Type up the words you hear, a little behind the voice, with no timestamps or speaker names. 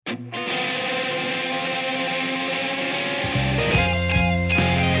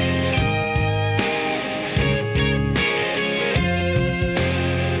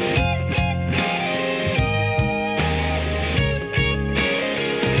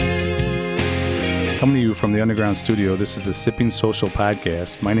Coming to you from the Underground Studio, this is the Sipping Social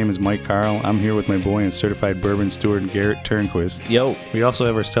Podcast. My name is Mike Carl. I'm here with my boy and certified bourbon steward, Garrett Turnquist. Yo. We also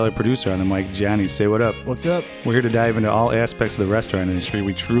have our stellar producer on the mic, Johnny. Say what up. What's up? We're here to dive into all aspects of the restaurant industry.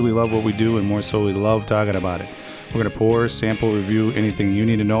 We truly love what we do, and more so, we love talking about it. We're going to pour, sample, review anything you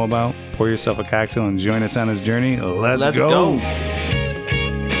need to know about. Pour yourself a cocktail and join us on this journey. Let's go.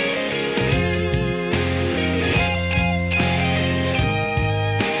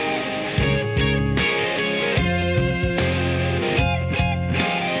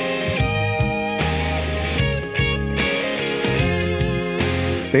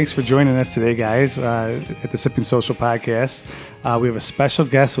 Thanks for joining us today, guys, at the Sipping Social Podcast. We have a special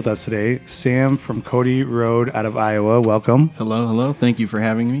guest with us today, Sam from Cody Road out of Iowa. Welcome. Hello. Thank you for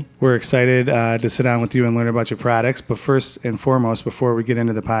having me. We're excited to sit down with you and learn about your products. But first and foremost, before we get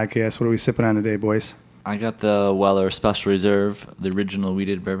into the podcast, what are we sipping on today, boys? I got the Weller Special Reserve, the original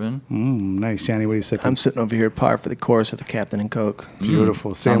wheated bourbon. Nice. Johnny, what are you sipping? I'm sitting over here at par for the course with the Captain and Coke.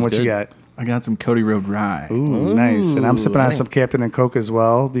 Beautiful. Sam, Sounds what you good. got? I got some Cody Road Rye. Ooh, nice. And I'm sipping on some Captain and Coke as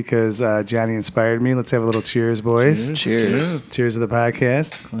well because Johnny inspired me. Let's have a little cheers, boys. Cheers. Cheers to the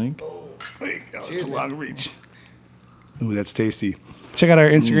podcast. Clink. It's a long reach. Ooh, that's tasty. Check out our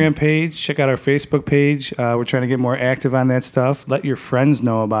Instagram page. Check out our Facebook page. We're trying to get more active on that stuff. Let your friends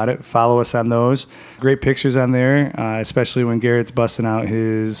know about it. Follow us on those. Great pictures on there, especially when Garrett's busting out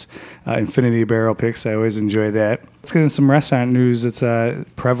his Infinity Barrel picks. I always enjoy that. Let's get into some restaurant news that's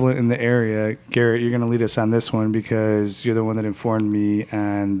prevalent in the area. Garrett, you're going to lead us on this one because you're the one that informed me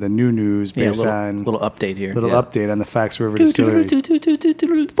on the new news based on little update here. update on the Fox River Distillery.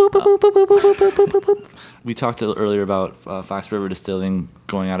 We talked earlier about Fox River Distilling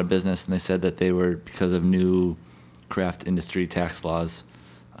going out of business, and they said that they were, because of new craft industry tax laws,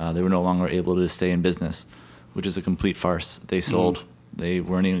 they were no longer able to stay in business, which is a complete farce. They sold. They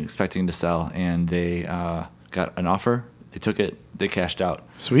weren't even expecting to sell, and they got an offer. They took it. They cashed out.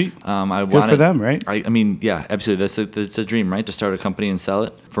 Sweet. I Good for them, right? I mean, yeah, absolutely. That's a dream, right? To start a company and sell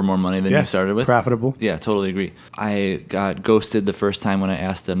it for more money than you started with. Profitable. Yeah, totally agree. I got ghosted the first time when I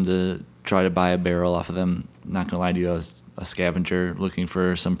asked them to try to buy a barrel off of them. Not gonna lie to you, I was a scavenger looking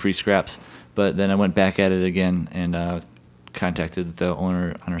for some pre-scraps. But then I went back at it again and contacted the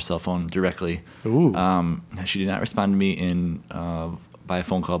owner on her cell phone directly. Ooh. She did not respond to me by a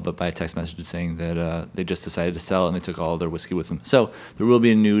phone call, but by a text message saying that they just decided to sell and they took all of their whiskey with them. So there will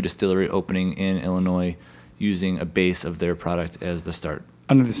be a new distillery opening in Illinois using a base of their product as the start.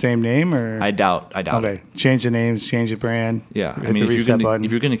 Under the same name, or I doubt okay. it. Change the names, change the brand. Yeah, Hit I mean, the reset button.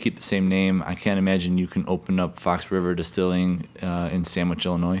 if you're going to keep the same name, I can't imagine you can open up Fox River Distilling in Sandwich,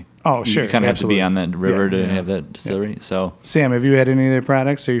 Illinois. Oh, sure, You kind of have to be absolutely. on that river to have that distillery. So Sam, have you had any of their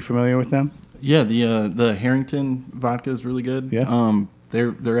products? Are you familiar with them? Yeah, the Harrington vodka is really good. Yeah.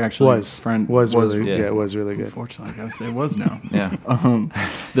 They're actually It was really good. Unfortunately, I gotta say it was now. yeah,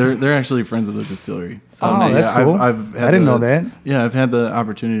 They're actually friends of the distillery. So, Oh, nice. that's cool. I've had I didn't know that. Yeah, I've had the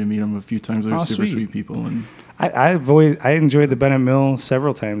opportunity to meet them a few times. They're Oh, super sweet. sweet people, and I enjoyed the Bennett Mill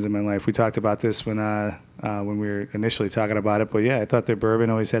several times in my life. We talked about this when we were initially talking about it, but yeah, I thought their bourbon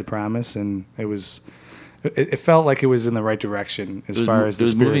always had promise, and it felt like it was in the right direction as far as it the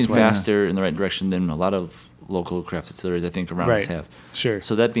was moving spirits went. faster in the right direction than a lot of local craft distilleries I think around us Right. have. Sure.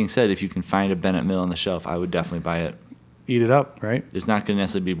 So that being said, if you can find a Bennett Mill on the shelf, I would definitely buy it. Eat it up, right? It's not going to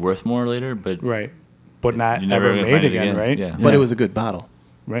necessarily be worth more later, but Right. But not you're never ever gonna made find it again, right? Yeah. But it was a good bottle.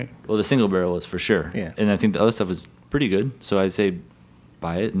 Right. Well, the single barrel is for sure. Yeah. And I think the other stuff is pretty good. So I'd say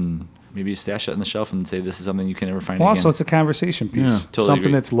buy it and maybe stash it on the shelf and say this is something you can never find Well, again. also, it's a conversation piece. Yeah, totally Something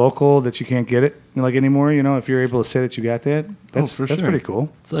agree. that's local that you can't get it like anymore. You know, if you're able to say that you got that, that's for that's sure. pretty cool.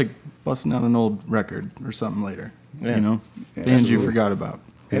 it's like busting out an old record or something later. Yeah. You know, Yeah, bands you absolutely. forgot about.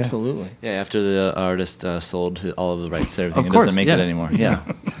 Yeah. Absolutely. Yeah, after the artist sold all of the rights to everything, Of it course, doesn't make yeah. it anymore. Yeah.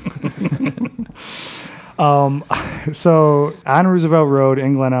 So on Roosevelt Road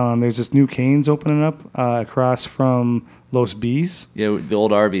in Glen Ellen, there's this new Cane's opening up across from Los Bees. Yeah, the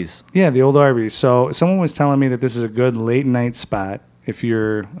old Arby's. Yeah, the old Arby's. So someone was telling me that this is a good late night spot if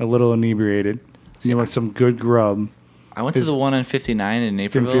you're a little inebriated. You want some good grub. I went to Is- the one on 59 in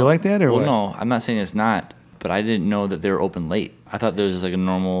Naperville. feel like that, or well, what? no, I'm not saying it's not, but I didn't know that they were open late. I thought there was just like a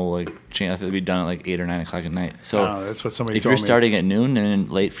normal chain. I thought they'd be done at like 8 or 9 o'clock at night. So Oh, that's what somebody if told you're me. starting at noon and then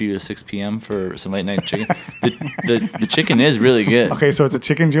late for you is 6 p.m. for some late night chicken, the chicken is really good. Okay, so it's a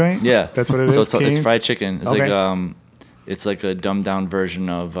chicken joint? Yeah, That's what it is, So it's Cane's? fried chicken. It's Okay. like it's like a dumbed down version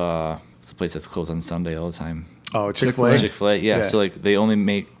of it's a place that's closed on Sunday all the time. Oh, Chick-fil-A? Chick-fil-A. Yeah. Yeah. So like they only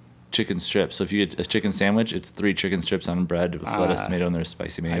make chicken strips. So if you get a chicken sandwich, it's 3 chicken strips on bread with lettuce, tomato, and there's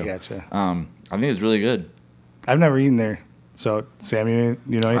spicy mayo. I gotcha. I think it's really good. I've never eaten there. So, Sam, you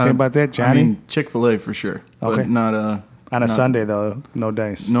know anything about that? I Johnny? mean, Chick-fil-A for sure, but Okay. not On a Sunday, though, no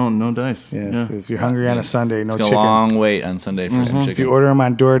dice. no dice. Yeah, if you're hungry on a Sunday, no It's got a chicken. long wait on Sunday for some If chicken. you order them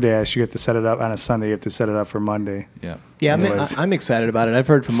on DoorDash, you have to set it up on a Sunday. You have to set it up for Monday. Yeah. Yeah, Otherwise- I'm excited about it. I've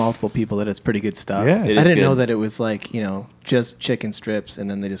heard from multiple people that it's pretty good stuff. Yeah. It I is didn't know good. that it was like, just chicken strips and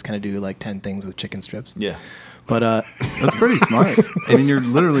then they just kind of do like 10 things with chicken strips. Yeah. But That's pretty smart. I mean, you're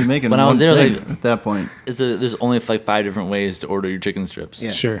literally making When I one was there, thing like- at that point. There's only like 5 different ways to order your chicken strips.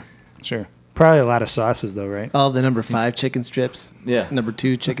 Yeah. Sure. Probably a lot of sauces, though, right? all the number 5 chicken strips. Yeah. Number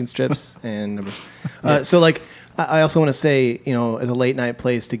 2 chicken strips and number. So like, I also want to say, as a late night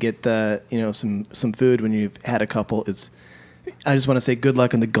place to get some food when you've had a couple is. I just want to say good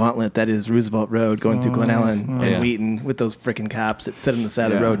luck on the gauntlet that is Roosevelt Road going through Glen Ellen and Yeah. Wheaton with those freaking cops that sit on the side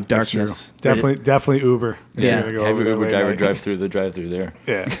of the Yeah, road in That's darkness. true. Definitely Uber. if Yeah. you're gonna go Have over your there Uber late driver night. drive through the drive-through there.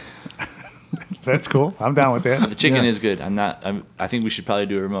 Yeah. That's cool. I'm down with that. The chicken Yeah. is good. I think we should probably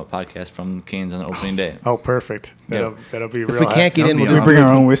do a remote podcast from Canes on opening day. Oh, perfect. That'll be real. If we can't get in, we'll That'd be just we bring do it our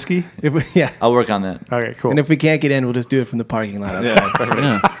from- own whiskey. Yeah. I'll work on that. Okay, cool. And if we can't get in, we'll just do it from the parking lot outside.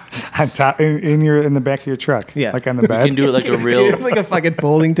 Yeah. On top, in the back of your truck. Yeah. Like on the We bed. can do it like a real, like a fucking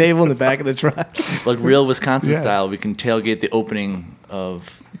folding table in the back of the truck. like real Wisconsin Yeah. style. We can tailgate the opening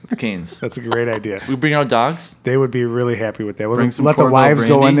of Canes. That's a great idea. We bring our dogs. They would be really happy with that. We'll Bring some let the Cornell wives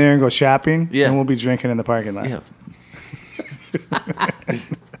go in brandy. there and go shopping. Yeah. And we'll be drinking in the parking lot. Yeah.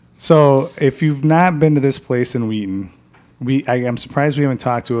 So if you've not been to this place in Wheaton, I'm surprised we haven't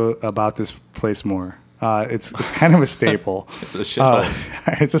talked about this place more. It's kind of a staple. It's a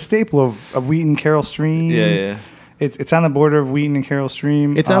shithole. It's a staple of Wheaton, Carroll Stream. Yeah. It's on the border of Wheaton and Carroll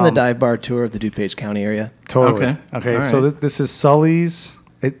Stream. It's on the dive bar tour of the DuPage County area. Totally. Okay. All So right. this is Sully's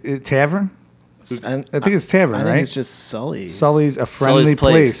Tavern. I think it's Tavern, I right? think it's just Sully's. Sully's a friendly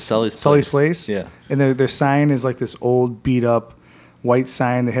place. Sully's place. Yeah. And their sign is like this old beat up white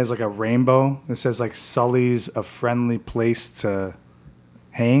sign that has like a rainbow. It says like Sully's a friendly place to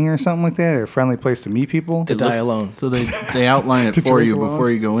hang or something like that, or a friendly place to meet people. To die alone. So they outline it To for drink you alone? before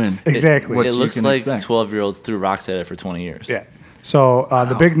you go in. Exactly. What It you looks can like expect. 12-year-olds threw rocks at it for 20 years. Yeah. So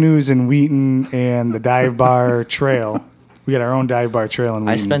the big news in Wheaton and the dive bar trail. We got our own dive bar trail in Wheaton.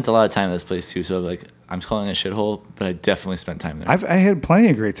 I spent a lot of time at this place too, so like I'm calling it a shithole, but I definitely spent time there. I had plenty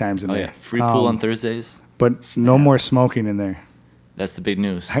of great times in oh there. yeah, free pool on Thursdays. But no more smoking in there. That's the big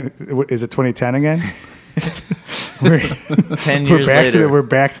news. Is it 2010 again? we're, 10 years later. We're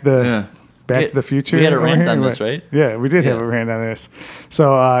back to the Yeah. back to the future. we had a over rant here, on or this, what? right? Yeah, we did have Yeah. a rant on this.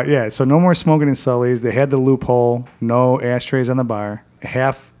 So so no more smoking in Sully's. They had the loophole, no ashtrays on the bar,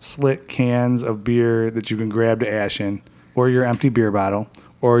 half slit cans of beer that you can grab to ash in, or your empty beer bottle,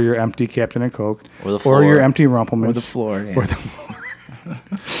 or your empty Captain and Coke, Or the or floor. your empty Rumplemans, Or the floor. Yeah. Or the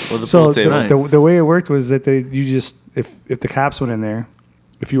Or the so pool table. Right. the way it worked was that you just if the cops went in there,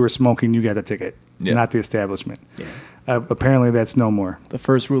 if you were smoking, you got a ticket, Yeah. not the establishment. Apparently, that's no more. The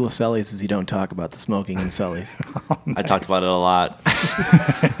first rule of Sully's is you don't talk about the smoking in Sully's. I talked about it a lot.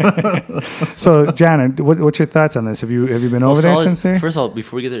 So, John, what's your thoughts on this? Have you been over there Sully's- since there? First of all,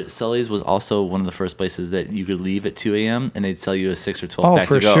 before we get there, Sully's was also one of the first places that you could leave at 2 a.m. and they'd sell you a 6 or 12 Oh, pack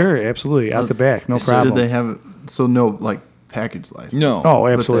for to go. sure, absolutely, out the back, no So problem. Did they have so no like package license? No. Oh,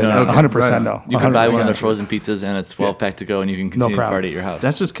 absolutely, But not. they- 100% right no. on. You can buy one of 100%. their frozen pizzas and it's 12 pack to go, and you can continue to problem. party at your house.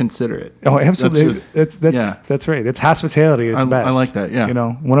 That's just considerate. Oh, absolutely. That's just- yeah. That's right. It's hospitality. It's I best. like that, yeah. You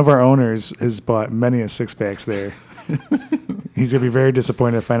know, one of our owners has bought many a 6-packs there. He's gonna be very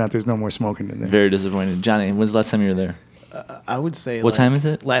disappointed to find out there's no more smoking in there. very disappointed. Johnny, when's the last time you were there? I would say. What time is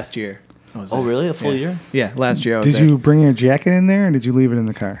it? Last year. I was Oh, there. really? A full Yeah. year? Yeah, last year I was Did there. you bring your jacket in there, or did you leave it in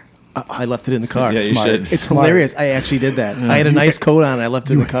the car? I left it in the car. Yeah, you Smart. should. It's Smart. hilarious. I actually did that. I had a nice coat on. I left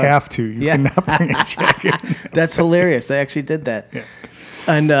it in You the car. have to. You Yeah. cannot bring a jacket. That's hilarious. I actually did that. Yeah.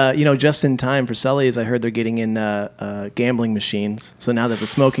 And just in time for Sully's, I heard they're getting in gambling machines. So now that the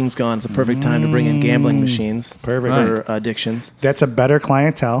smoking's gone, it's a perfect time to bring in gambling machines. Perfect. For addictions. That's a better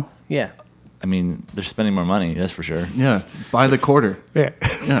clientele. Yeah. I mean, they're spending more money, that's for sure. Yeah, by the quarter. Yeah,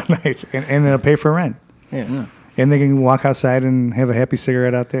 Yeah. nice. And they'll pay for rent, Yeah. and they can walk outside and have a happy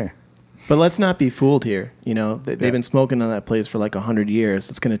cigarette out there. But let's not be fooled here. They've been smoking on that place for like 100 years.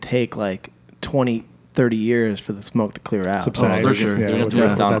 It's going to take like 20, 30 years for the smoke to clear out. Subside. Oh, for sure. Yeah, They're gonna without-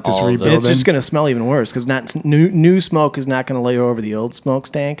 break down without just all the- And rebuilding. it's just going to smell even worse because new smoke is not going to layer over the old smoke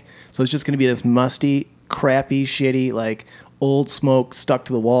stank. So it's just going to be this musty, crappy, shitty, like old smoke stuck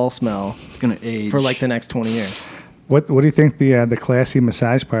to the wall smell It's gonna age for like the next 20 years. What do you think the classy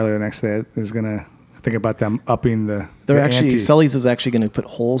massage parlor next to that is gonna think about them upping the? They're the actually ante? Sully's is actually going to put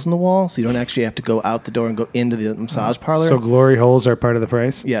holes in the wall, so you don't actually have to go out the door and go into the massage parlor. So glory holes are part of the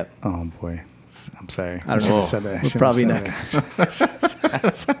price. yeah, Oh boy. I'm sorry. I don't shouldn't know. have said that. I We're shouldn't probably have not.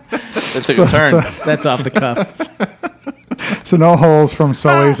 said That took a turn. That's off the cuff. that. So no holes from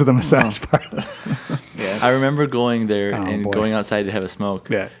Sully's to the massage parlor. I remember going there and boy. going outside to have a smoke.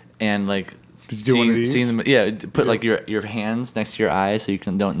 Yeah. And like Did you do one of these? seeing them, yeah, put like your hands next to your eyes so you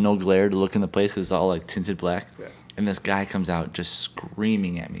can don't no glare to look in the place because it's all like tinted black. Yeah. And this guy comes out just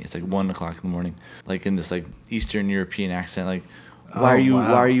screaming at me. It's like 1:00 in the morning, like in this like Eastern European accent, like, why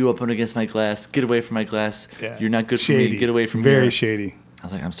are you up against my glass? Get away from my glass. Yeah. You're not good Shady. for me. Get away from Very here. shady. I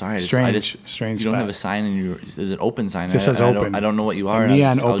was like, I'm sorry. Strange You don't spot. have a sign in your. There's an open sign. Just says open. I don't know what you A are.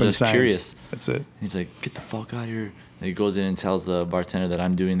 neon I was open just sign. curious. That's it. He's like, get the fuck out of here. And he goes in and tells the bartender that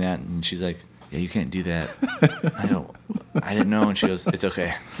I'm doing that, and she's like, yeah, you can't do that. I didn't know. And she goes, it's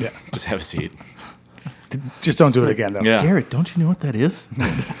okay. Yeah. Just have a seat. Just don't do it like- again, though. Yeah. Garrett, don't you know what that is?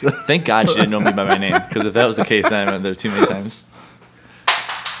 Thank God she didn't know me by my name, because if that was the case, then I went there too many times.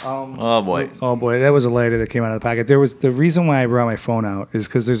 Oh boy. Oh boy, that was a lighter that came out of the pocket. There was the reason why I brought my phone out is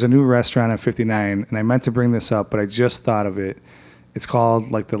because there's a new restaurant at 59, and I meant to bring this up, but I just thought of it. It's called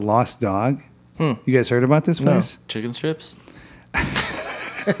like the Lost Dog. You guys heard about this No. place? Chicken strips?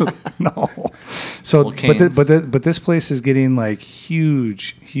 No. So, Well, but Cane's. but this place is getting like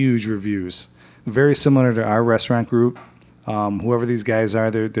huge reviews. Very similar to our restaurant group. Whoever these guys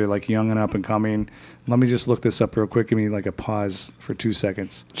are, they're like young and up and coming. Let me just look this up real quick. Give me like a pause for 2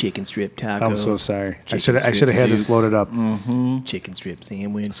 seconds. Chicken strip tacos. I'm so sorry. I Chicken should have strip had this soup. loaded up. Chicken strip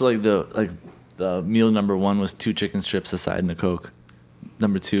sandwich. So like the meal number 1 was 2 chicken strips, a side, and a Coke.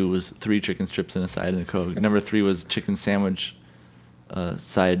 Number 2 was 3 chicken strips and a side and a Coke. Number 3 was chicken sandwich,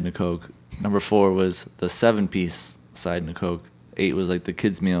 side and a Coke. Number 4 was the 7-piece side and a Coke. 8 was like the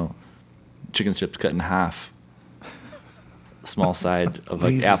kids meal, chicken strips cut in half, small side of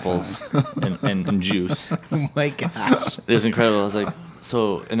like Lazy apples and juice. Oh my gosh. It was incredible. I was like,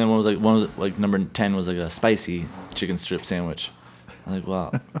 so, and then one was like number 10 was like a spicy chicken strip sandwich. I was like,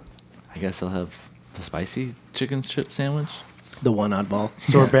 well, I guess I'll have the spicy chicken strip sandwich. The one oddball.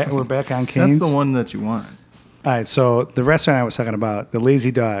 So we're back on Cane's. That's the one that you want. All right, so the restaurant I was talking about, the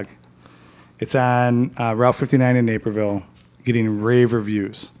Lazy Dog, it's on Route 59 in Naperville, getting rave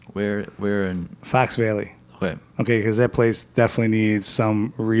reviews. Where in, Fox Valley. okay. Okay, because that place definitely needs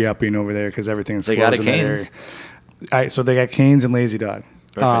some re-upping over there because everything's They got closed a in that area. Cane's. All right, so they got Cane's and Lazy Dog.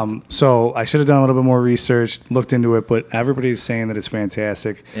 Perfect. So I should have done a little bit more research, looked into it, but everybody's saying that it's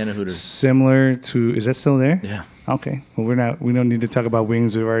fantastic. And a Hooters. Similar to, is that still there? Yeah. Okay. Well, we don't need to talk about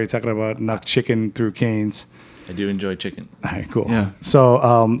wings. We've already talked about enough chicken through Cane's. I do enjoy chicken. All right, cool. Yeah.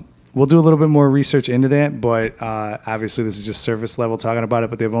 So we'll do a little bit more research into that, but obviously this is just surface level talking about it,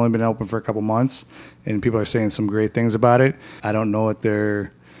 but they've only been open for a couple months, and people are saying some great things about it. I don't know what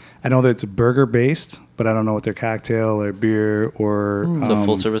I know that it's burger based, but I don't know what their cocktail or beer or It's a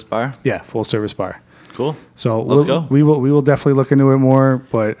full service bar. yeah, full service bar. Cool. So Let's we'll, go. we will definitely look into it more,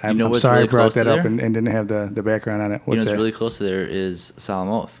 but I'm, know I'm what's sorry really I brought close that to up there? and didn't have the background on it. You know What's what's that? really close to there is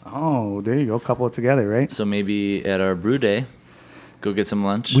Salamoth. Oh, there you go. Couple it together, right? So maybe at our brew day, go get some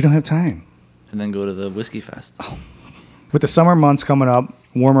lunch We don't have time. and then go to the Whiskey Fest. With the summer months coming up,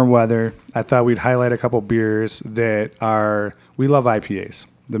 warmer weather, I thought we'd highlight a couple beers that we love IPAs.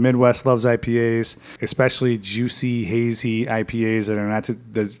 The Midwest loves IPAs, especially juicy, hazy IPAs that are not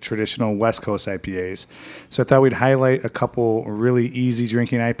the traditional West Coast IPAs. So I thought we'd highlight a couple really easy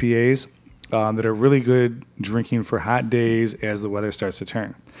drinking IPAs that are really good drinking for hot days as the weather starts to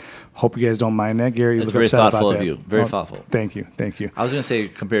turn. Hope you guys don't mind that, Gary. You It's look very upset thoughtful about of that. you. Very thoughtful. Thank you. I was gonna say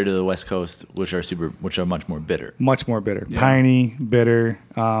compared to the West Coast, which are much more bitter. Much more bitter. Piney, bitter,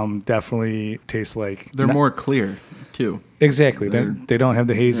 definitely tastes like... They're more clear, too. Exactly. They're- They don't have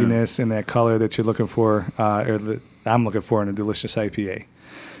the haziness and that color that you're looking for, or that I'm looking for in a delicious IPA.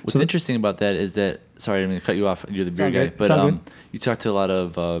 What's interesting about that is that, sorry, I'm going to cut you off. You're the beer all guy. good. But It's all good. you talk to a lot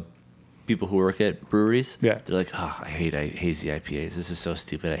of people who work at breweries. Yeah. They're like, oh, I hate hazy IPAs. This is so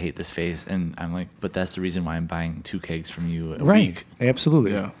stupid. I hate this phase. And I'm like, but that's the reason why I'm buying 2 kegs from you a week.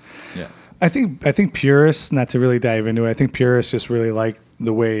 Absolutely. Yeah. Yeah. I think purists, not to really dive into it, I think purists just really like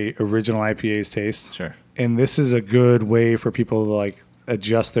the way original IPAs taste. Sure. And this is a good way for people to like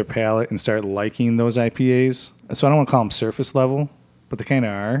adjust their palate and start liking those IPAs. So I don't want to call them surface level, but they kind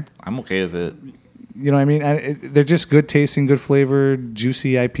of are. I'm okay with it. You know what I mean? They're just good tasting, good flavored,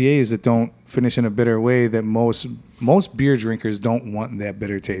 juicy IPAs that don't finish in a bitter way that most beer drinkers don't want that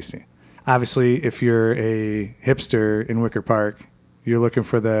bitter tasting. Obviously, if you're a hipster in Wicker Park you're looking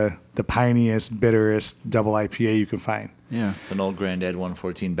for the piniest, bitterest double IPA you can find. Yeah. It's an old Granddad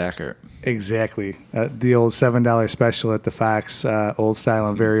 114 backer. Exactly. The old $7 special at the Fox, Old Style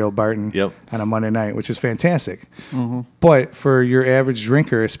and Very Old Barton Yep. on a Monday night, which is fantastic. But for your average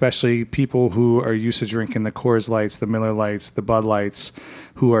drinker, especially people who are used to drinking the Coors Lights, the Miller Lights, the Bud Lights,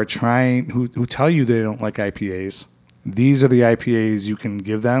 who tell you they don't like IPAs, these are the IPAs you can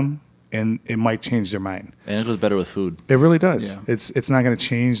give them, and it might change their mind. And it goes better with food. It really does. Yeah. It's not going to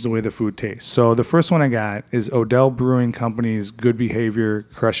change the way the food tastes. So the first one I got is Odell Brewing Company's Good Behavior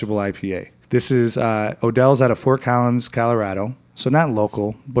Crushable IPA. This is Odell's out of Fort Collins, Colorado. So not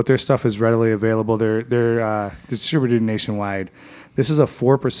local, but their stuff is readily available. They're distributed nationwide. This is a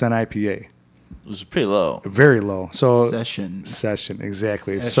 4% IPA. Which is pretty low. Very low. So Session.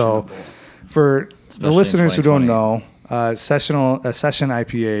 exactly. So for the Especially in listeners who don't 2020. know, a session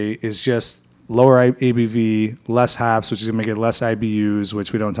IPA is just lower ABV, less hops, which is going to make it less IBUs,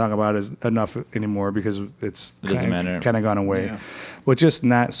 which we don't talk about as enough anymore because It doesn't matter. kind of gone away. Yeah. But just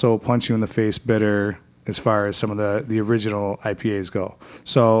not so punch you in the face bitter as far as some of the original IPAs go.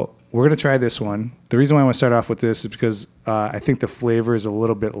 So we're going to try this one. The reason why I want to start off with this is because I think the flavor is a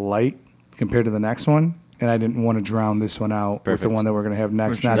little bit light compared to the next one. And I didn't want to drown this one out with Perfect. the one that we're going to have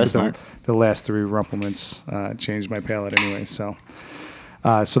next. For sure. Not That's that the last three Rumplements changed my palate anyway. So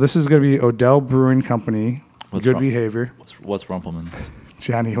this is going to be Odell Brewing Company, What's Good wrong? Behavior. What's Rumplemans?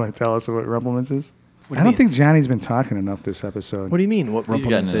 Johnny, you want to tell us what Rumplements is? What do I you don't mean? think Johnny's been talking enough this episode. What do you mean? What He's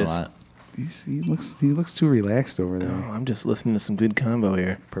gotten Rumplemans it a is? lot. He looks too relaxed over there. Oh, I'm just listening to some good combo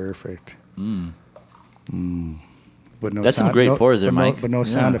here. Perfect. Mm. But no That's some great pours there, but no- Mike. but no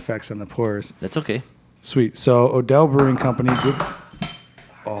sound Yeah. effects on the pours. That's okay. Sweet. So Odell Brewing Company. Good.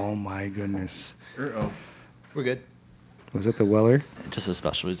 Oh my goodness. Uh-oh. We're good. Was it the Weller? Just a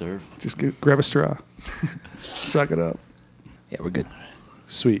special reserve. Just grab a straw. Suck it up. Yeah, we're good.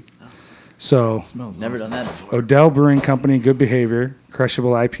 Sweet. So Smells Never awesome. done that before. Odell Brewing Company, Good Behavior,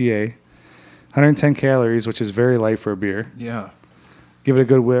 Crushable IPA, 110 calories, which is very light for a beer. Yeah. Give it a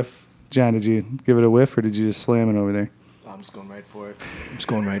good whiff. John, did you give it a whiff or did you just slam it over there? I'm just going right for it. I'm just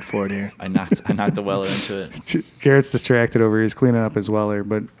going right for it here. I knocked the Weller into it. Garrett's distracted over here. He's cleaning up his Weller,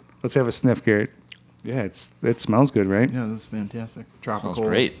 but let's have a sniff, Garrett. Yeah, it smells good, right? Yeah, this is fantastic. Tropical. Smells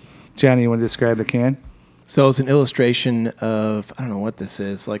great. Johnny, you want to describe the can? So it's an illustration of, I don't know what this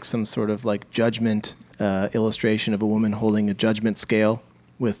is, like some sort of like judgment illustration of a woman holding a judgment scale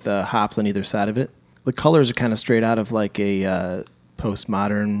with hops on either side of it. The colors are kind of straight out of like a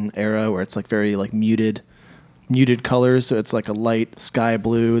postmodern era where it's like very like muted colors. So it's like a light sky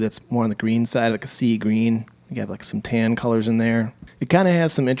blue that's more on the green side, like a sea green. You have like some tan colors in there. It kind of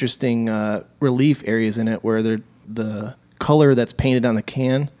has some interesting relief areas in it where the color that's painted on the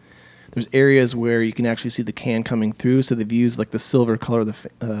can, there's areas where you can actually see the can coming through. So they've used like the silver color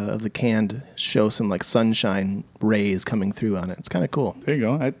of the can to show some like sunshine rays coming through on it. It's kind of cool. There you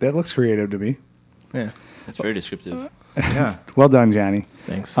go. That looks creative to me. Yeah. It's very descriptive. Yeah. Well done, Johnny.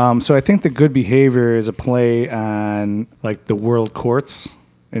 Thanks. So I think the Good Behavior is a play on like the world courts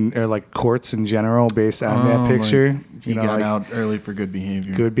or like courts in general based on that picture. He got out early for good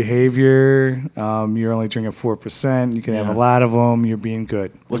behavior. Good behavior. You're only drinking 4%. You can have a Yeah. lot of them. You're being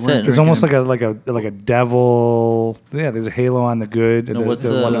good. What's weren't that? There's almost like drinking a devil. Yeah, there's a halo on the good. No, the, what's the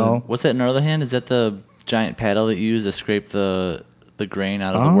the 1-0. what's that in our other hand? Is that the giant paddle that you use to scrape the grain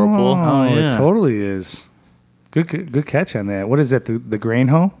out of the whirlpool? Oh, It yeah. totally is. Good catch on that. What is that? The grain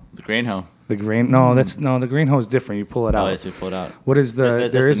hoe? The grain hoe. The grain? No, the grain hoe is different. You pull it Oh, out. yes, we pull it out. What is the?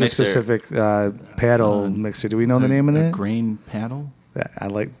 That's There the is a mixer. specific paddle mixer. Do we know the name of A that? grain paddle? I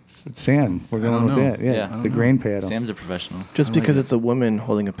like Sam. We're I going don't with know. that. Yeah, Yeah. I the don't grain paddle. Sam's a professional. Just I like because it. it's a woman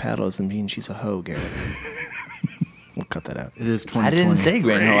holding a paddle doesn't mean she's a hoe, Garrett. We'll cut that out. It is 2020. I didn't say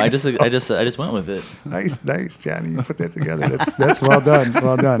grain hoe. I just went with it. Nice, Johnny. You put that together. That's well done.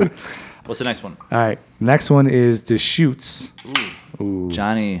 Well done. What's the next one? All right. Next one is Deschutes. Ooh.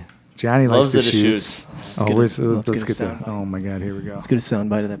 Johnny. Johnny likes Loves the Deschutes. Deschutes. Oh, get let's a- let's get get a that. soundbite. Oh my God, here we go. Let's get a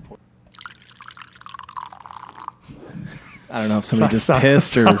soundbite of that. I don't know if somebody just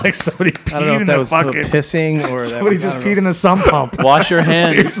pissed or like somebody peed I don't know in if that the was bucket. pissing or Somebody that was, just I don't peed in the sump pump. Wash your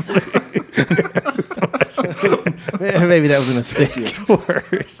hands. know. Maybe that was a mistake. The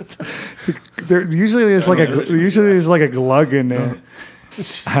worst. Usually there's like a glug in there.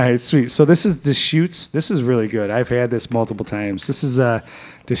 All right, sweet. So this is Deschutes. This is really good. I've had this multiple times. This is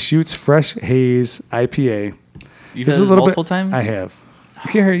Deschutes Fresh Haze IPA. You've This had is this multiple times? I have.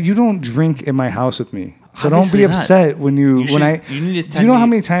 Gary, you don't drink in my house with me. So don't Obviously be not. upset when you You need to Do you know tell how me-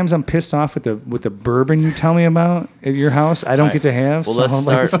 many times I'm pissed off with the bourbon you tell me about at your house? I don't All get to have. Well, so let's I'm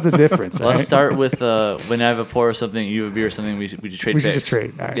like, this is start- the difference. all Let's right? start with when I have a pour or something, you have a beer or something. We should trade. We should picks. just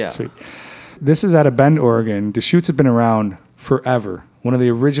trade. All right, yeah. sweet. This is out of Bend, Oregon. Deschutes have been around forever. One of the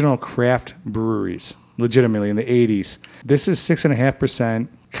original craft breweries, legitimately in the 80s. This is 6.5%,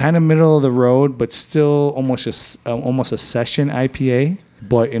 kind of middle of the road, but still almost a session IPA.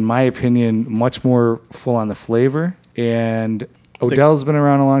 But in my opinion, much more full on the flavor. And Odell's been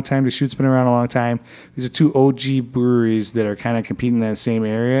around a long time. Deschutes been around a long time. These are two OG breweries that are kind of competing in that same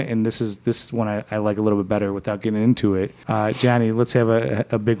area. And this one I like a little bit better without getting into it. Johnny, let's have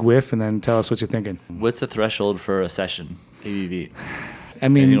a big whiff and then tell us what you're thinking. What's the threshold for a session ABV? I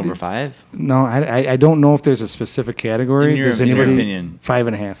mean, Anything over 5? no, I don't know if there's a specific category. In your Does opinion. anybody? In your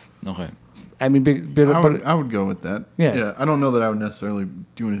opinion. 5.5. Okay. I mean, I would go with that. Yeah. I don't know that I would necessarily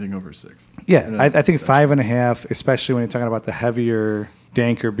do anything over 6. yeah, I think Session. 5.5, especially when you're talking about the heavier,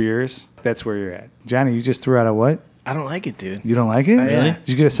 danker beers. That's where you're at. Johnny, you just threw out a what? I don't like it, dude. You don't like it? Really? Did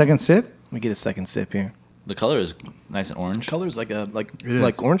you get a second sip? Let me get a second sip here. The color is nice and orange. Color's like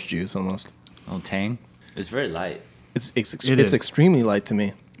is. orange juice almost. A little tang. It's very light. It's It it's is. extremely light to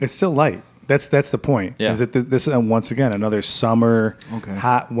me. It's still light. That's the point. Yeah. Is that this is once again another summer Okay.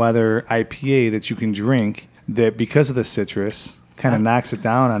 hot weather IPA that you can drink that because of the citrus kind of knocks it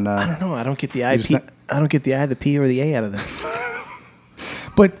down on I the. don't know. I don't get the just IP. not- I don't get the I, the P, or the A out of this.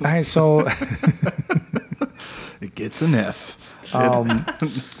 But all right, so It gets an F. um,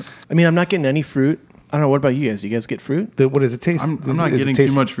 I mean, I'm not getting any fruit. I don't know. What about you guys? You guys get fruit? what does it taste? I'm not Does it getting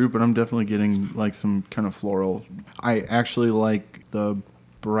taste- too much fruit, but I'm definitely getting like some kind of floral. I actually like the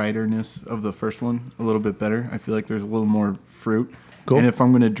brighterness of the first one a little bit better. I feel like there's a little more fruit. Cool. And if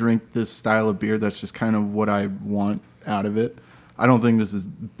I'm going to drink this style of beer, that's just kind of what I want out of it. I don't think this is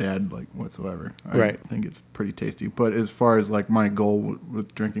bad like whatsoever. I Right. think it's pretty tasty. But as far as like my goal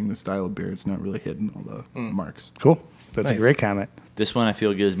with drinking this style of beer, it's not really hitting all the marks. Cool. That's a Nice. great comment. This one I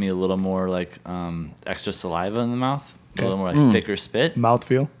feel gives me a little more like extra saliva in the mouth, a little more like thicker spit,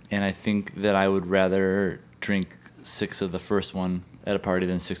 Mouthfeel. and I think that I would rather drink 6 of the first one at a party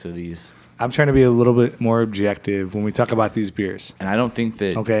than 6 of these. I'm trying to be a little bit more objective when we talk about these beers. And I don't think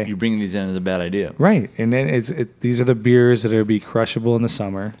that Okay. you bringing these in is a bad idea. Right, and then these are the beers that will be crushable in the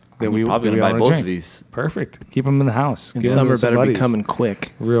summer that I'm we probably that we gonna buy wanna both drink. of these. Perfect. Keep them in the house. And Give 'em summer to some better be buddies. coming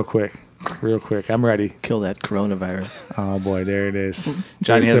quick. real quick. I'm ready. Kill that coronavirus. Oh boy, there it is.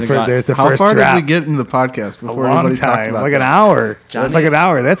 Johnny hasn't got- there's the How first far drop. did we get in the podcast A before long anybody talked time, about like that? an hour. Johnny- Like an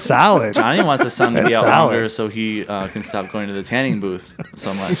hour. That's solid. Johnny wants the sun to be That's out solid. longer so he can stop going to the tanning booth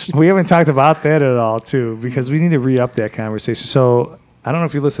so much. We haven't talked about that at all, too, because we need to re-up that conversation. So I don't know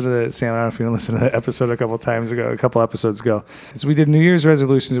if you listened to the Sam. I don't know if you listened to the episode a couple episodes ago. So we did New Year's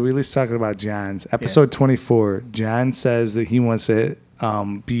resolutions. We at least talked about John's episode 24. John says that he wants to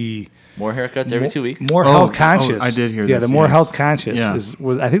be More haircuts every 2 weeks. more health conscious. I did hear Yeah, this, the more yes. health conscious Yeah.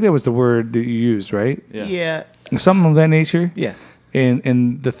 was. I think that was the word that you used, right? Yeah. Something of that nature. Yeah.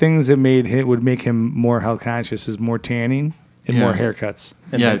 And the things that would make him more health conscious is more tanning and more Yeah. haircuts.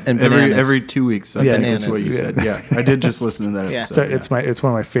 And, Yeah, and every bananas. every 2 weeks. I Yeah, think that's what bananas. you said. Yeah, I did just listen to that Yeah. episode. So yeah. it's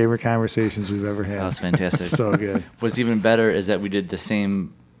one of my favorite conversations we've ever had. That was fantastic. So good. What's even better is that we did the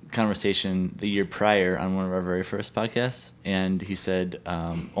same conversation the year prior on one of our very first podcasts, and he said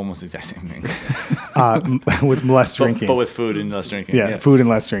almost the exact same thing, With less drinking. but with food and less drinking. yeah, food and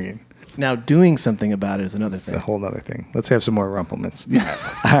less drinking. Now doing something about it is another It's a thing. whole other thing. Let's have some more rumplements.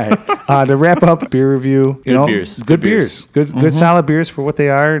 All right. To wrap up, beer review. Good beers. Good Good beers. beers. Good solid beers for what they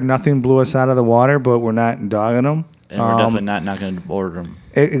are. Nothing blew us out of the water, but we're not dogging them. And we're definitely not going to order them.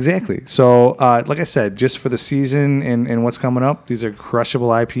 Exactly. So, like I said, just for the season and what's coming up, these are crushable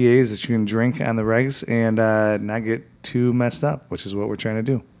IPAs that you can drink on the regs and not get too messed up, which is what we're trying to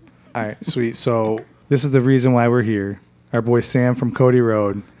do. All right, sweet. So this is the reason why we're here. Our boy Sam from Cody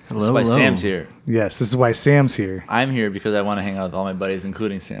Road. That's why Sam's here. Yes, this is why Sam's here. I'm here because I want to hang out with all my buddies,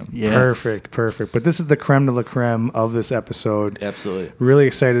 including Sam. Yes. Perfect. But this is the creme de la creme of this episode. Absolutely. Really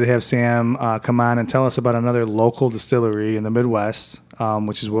excited to have Sam come on and tell us about another local distillery in the Midwest,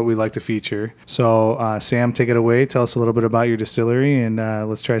 which is what we like to feature. So, Sam, take it away. Tell us a little bit about your distillery, and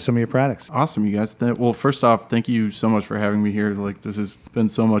let's try some of your products. Awesome, you guys. Well, first off, thank you so much for having me here. Like, this has been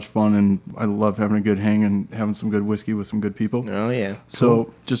so much fun, and I love having a good hang and having some good whiskey with some good people. Oh yeah.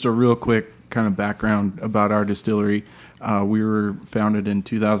 So, just a real quick kind of background about our distillery. We were founded in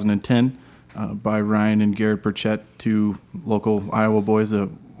 2010 by Ryan and Garrett Burchett, two local Iowa boys that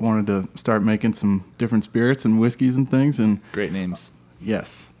wanted to start making some different spirits and whiskeys and things. And Great names.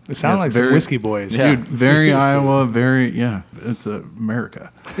 yes, It sounds like some whiskey boys. Yeah. Dude, very Seriously. Iowa, it's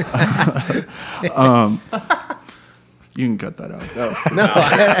America. You can cut that out. No,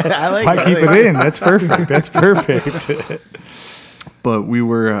 I like I keep it in. That's perfect. That's perfect. But we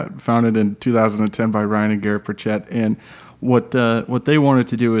were founded in 2010 by Ryan and Garrett Pritchett, and what they wanted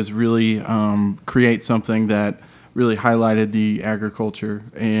to do is really create something that really highlighted the agriculture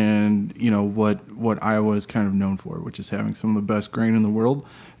and what Iowa is kind of known for, which is having some of the best grain in the world.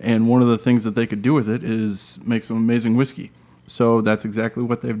 And one of the things that they could do with it is make some amazing whiskey. So that's exactly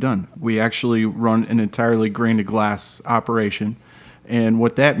what they've done. We actually run an entirely grain to glass operation, and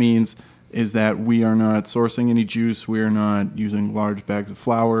what that means is that we are not sourcing any juice. We are not using large bags of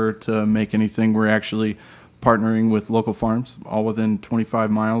flour to make anything. We're actually partnering with local farms, all within 25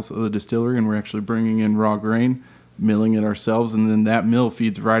 miles of the distillery, and we're actually bringing in raw grain, milling it ourselves, and then that mill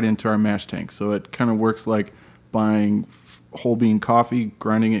feeds right into our mash tank. So it kind of works like buying whole bean coffee,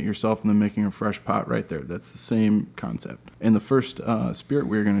 grinding it yourself, and then making a fresh pot right there. That's the same concept. And the first spirit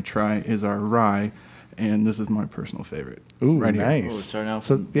we're going to try is our rye, and this is my personal favorite. Ooh, right here. Oh, nice. starting out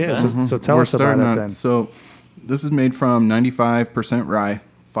So from the yeah, best. so tell We're us about starting it out- then. So this is made from 95% rye,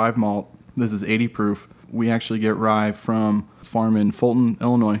 5 malt. This is 80 proof. We actually get rye from a farm in Fulton,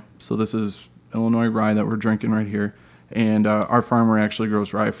 Illinois. So this is Illinois rye that we're drinking right here. And our farmer actually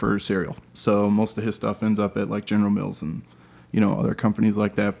grows rye for cereal. So most of his stuff ends up at like General Mills and other companies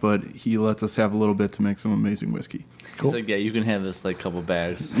like that. But he lets us have a little bit to make some amazing whiskey. It's like, yeah, you can have this like couple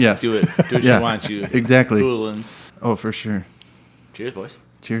bags. Yes. Do it. Do what Yeah, you want. You exactly. Hooligans. Oh, for sure. Cheers, boys.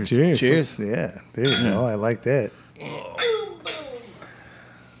 Cheers. Cheers. Cheers. Yeah, there you go. I like that.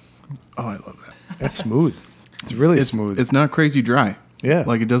 Oh, I love that. That's smooth. It's really smooth. It's not crazy dry. Yeah.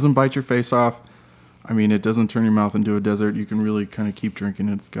 Like it doesn't bite your face off. I mean, it doesn't turn your mouth into a desert. You can really kind of keep drinking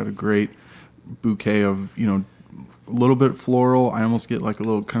it. It's got a great bouquet of, a little bit floral. I almost get like a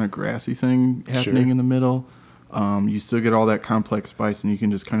little kind of grassy thing happening Sure. in the middle. You still get all that complex spice, and you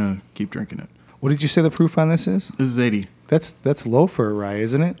can just kind of keep drinking it. What did you say the proof on this is? This is 80. That's low for a rye,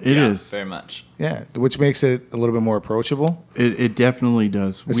 isn't it? It is. Very much. Yeah, which makes it a little bit more approachable. It definitely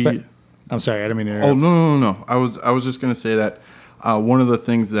does. I'm sorry, I didn't mean to Oh interrupt. no! I was just gonna say that one of the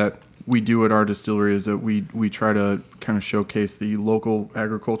things that we do at our distillery is that we try to kind of showcase the local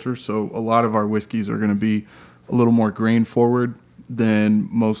agriculture. So a lot of our whiskeys are going to be a little more grain forward than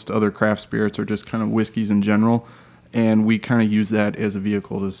most other craft spirits or just kind of whiskeys in general, and we kind of use that as a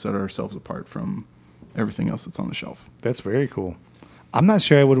vehicle to set ourselves apart from everything else that's on the shelf. That's very cool. I'm not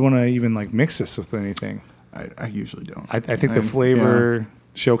sure I would want to even like mix this with anything. I usually don't. I think the flavor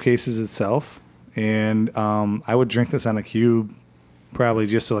showcases itself, and I would drink this on a cube, probably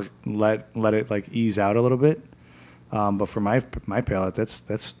just to like, let it like ease out a little bit. But for my palate,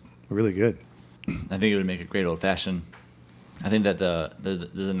 that's really good. I think it would make a great old fashioned. I think that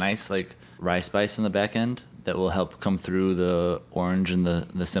there's a nice like rye spice in the back end that will help come through the orange and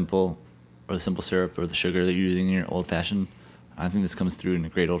the simple syrup or the sugar that you're using in your old fashioned. I think this comes through in a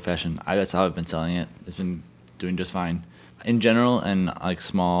great old fashioned. That's how I've been selling it. It's been doing just fine. In general, and like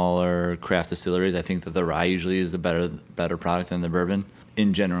smaller craft distilleries, I think that the rye usually is the better product than the bourbon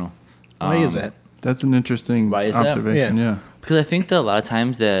in general. Why is that? That's an interesting Why is that? observation. Yeah. Yeah. Because I think that a lot of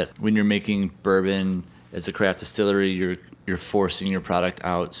times that when you're making bourbon as a craft distillery, you're forcing your product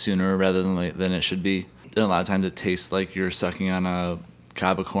out sooner rather than it should be. And a lot of times it tastes like you're sucking on a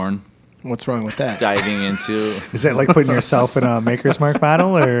cob of corn, What's wrong with that? diving into. Is that like putting yourself in a Maker's Mark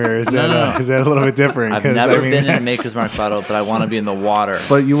bottle, or is that is that a little bit different? I've 'Cause, never I mean, been in a Maker's Mark bottle, but I want to be in the water.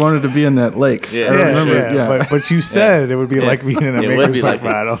 But you wanted to be in that lake. Yeah. I remember. yeah. But you said it would be like being in a It would Maker's be Mark like it.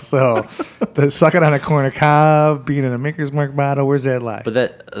 bottle. So the sucking on a corn of cob, being in a Maker's Mark bottle, where's that lie? But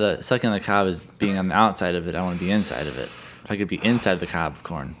the sucking on the cob is being on the outside of it. I want to be inside of it. If I could be inside the cob of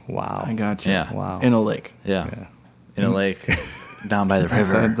corn. Wow. I got you. Yeah. Wow. In a lake. Yeah. In a lake, down by the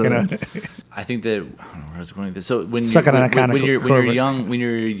river. Outside the- You know? I think that I don't know where I was going with this. So when Sucking on a conical when you're corn. young, when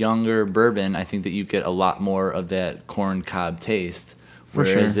you're younger bourbon, I think that you get a lot more of that corn cob taste. For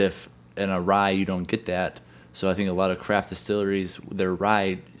Whereas sure. if in a rye you don't get that, so I think a lot of craft distilleries, their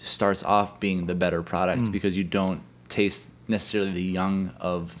rye starts off being the better product because you don't taste necessarily the young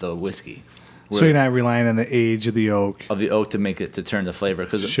of the whiskey. So you're not relying on the age of the oak. Of the oak to make it to turn the flavor,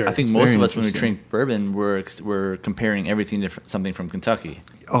 because Sure. I think It's most very of us when we interesting. drink bourbon, we're comparing everything to something from Kentucky.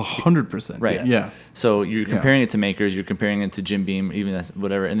 100%. Right. Yeah. So you're comparing it to Makers, you're comparing it to Jim Beam, even that's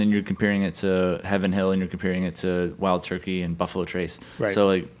whatever, and then you're comparing it to Heaven Hill, and you're comparing it to Wild Turkey and Buffalo Trace. Right. So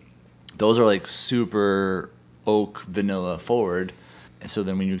like, those are like super oak vanilla forward. And so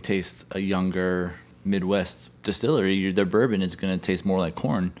then when you taste a younger Midwest distillery, their bourbon is going to taste more like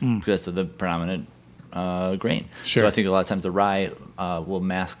corn because that's the predominant grain. Sure. So I think a lot of times the rye will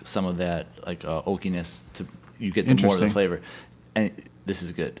mask some of that like oakiness. To you get the more of the Interesting. flavor, and this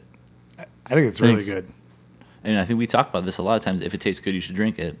is good. I think it's really Thanks. good. And I think we talk about this a lot of times. If it tastes good, you should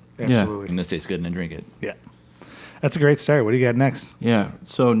drink it. Absolutely. And this tastes good, and then drink it. Yeah. That's a great start. What do you got next? Yeah.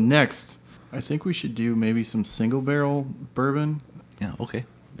 So next, I think we should do maybe some single barrel bourbon. Yeah. Okay.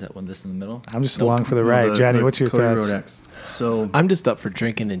 Is that one this in the middle? I'm just Nope. along for the No, ride. Johnny, what's your Cody thoughts? Road X. So I'm just up for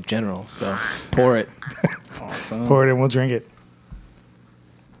drinking in general, so pour it. awesome. Pour it in. We'll drink it.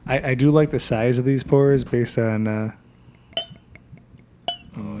 I do like the size of these pours based on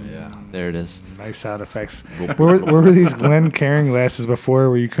Oh yeah. There it is. nice sound effects. Where were these Glen Caring glasses before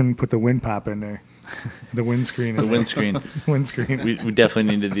where you couldn't put the wind pop in there? The windscreen. The windscreen. Windscreen. We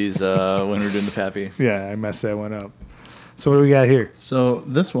definitely needed these when we were doing the Pappy. Yeah, I messed that one up. So what do we got here? So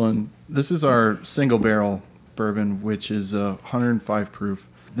this is our single barrel bourbon, which is 105 proof.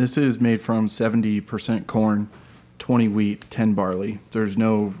 This is made from 70% corn, 20 wheat, 10 barley. There's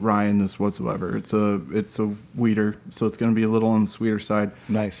no rye in this whatsoever. It's a wheater, so it's going to be a little on the sweeter side.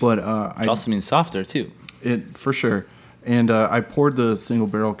 Nice. But It also means softer too. it for sure. And I poured the single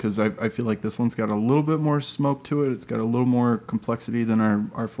barrel because I feel like this one's got a little bit more smoke to it. It's got a little more complexity than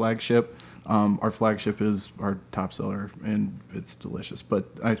our flagship. Our flagship is our top seller, and it's delicious. But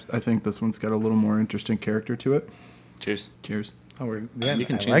I think this one's got a little more interesting character to it. Cheers. Cheers. Oh, You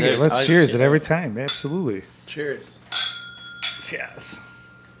can I choose like it. every- Let's I- cheers it yeah. every time. Absolutely. Cheers. Yes.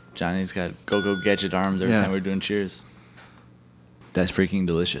 Johnny's got go gadget arms every Yeah. time we're doing cheers. That's freaking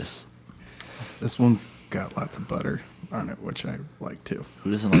delicious. This one's got lots of butter on it, which I like too.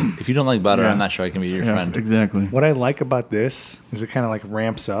 Who doesn't like? If you don't like butter, Yeah. I'm not sure I can be your Yeah, friend. exactly. What I like about this is it kind of like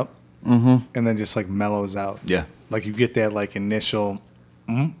ramps up Mm-hmm. and then just like mellows out. Yeah. Like you get that like initial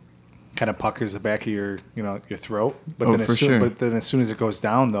kind of puckers the back of your your throat, but Oh, then for sure. but then as soon as it goes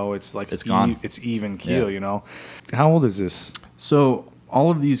down though, it's like It's gone. It's even keel. Yeah. How old is this? So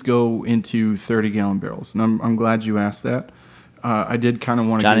all of these go into 30-gallon barrels, and I'm glad you asked that. I did kind of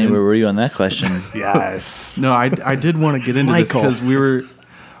want to Johnny, get in, where were you on that question? Yes. No, I did want to get into this Michael. because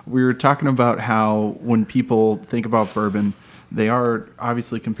we were talking about how when people think about bourbon, they are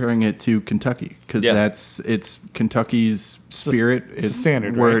obviously comparing it to Kentucky because Yeah. it's Kentucky's spirit. it's a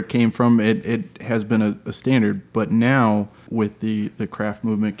standard, where right? it came from. It has been a standard, but now with the craft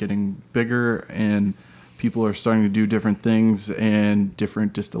movement getting bigger and people are starting to do different things and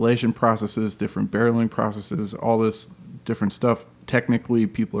different distillation processes, different barreling processes, all this different stuff. Technically,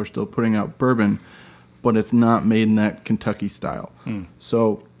 people are still putting out bourbon, but it's not made in that Kentucky style.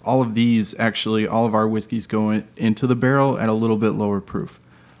 So all of our whiskeys go into the barrel at a little bit lower proof.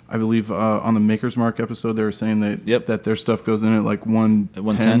 I believe on the Maker's Mark episode, they were saying that Yep. that their stuff goes in at like 110. At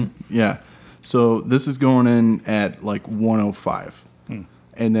 110? Yeah. So this is going in at like 105.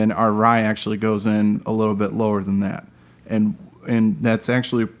 And then our rye actually goes in a little bit lower than that. And that's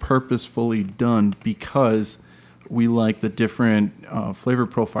actually purposefully done because we like the different flavor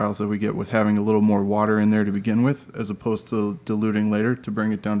profiles that we get with having a little more water in there to begin with, as opposed to diluting later to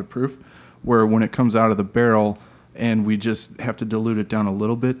bring it down to proof. Where when it comes out of the barrel and we just have to dilute it down a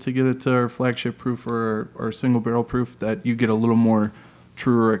little bit to get it to our flagship proof or our single barrel proof, that you get a little more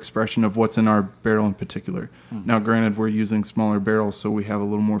truer expression of what's in our barrel in particular. Now, granted, we're using smaller barrels, so we have a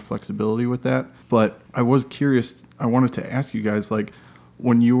little more flexibility with that. But I was curious, I wanted to ask you guys, like,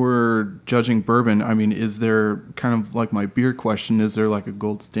 when you were judging bourbon, I mean, is there kind of like my beer question, is there like a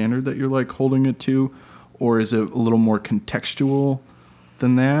gold standard that you're like holding it to? Or is it a little more contextual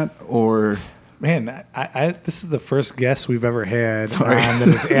than that? Or Man, I this is the first guest we've ever had Sorry. on that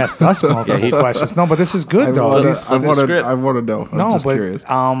has asked us multiple questions. No, but this is good though. I These- want script. to know. I'm no, just but curious.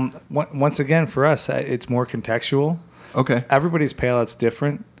 once again, for us, it's more contextual. Okay. Everybody's palate's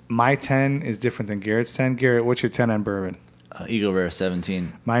different. My 10 is different than Garrett's 10. Garrett, what's your 10 on bourbon? Eagle Rare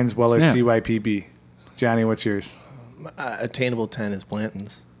 17. Mine's Weller Snap. CYPB. Johnny, what's yours? Attainable 10 is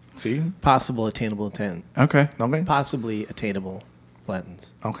Blanton's. See? Possible attainable 10. Okay. Okay. Possibly attainable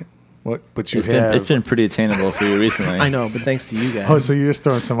Blanton's. Okay. What? But you It's have. been pretty attainable for you recently. I know, but thanks to you guys. Oh, so you're just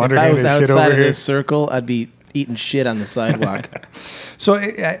throwing some if I was underhanded shit over outside of here? this circle, I'd be eating shit on the sidewalk. So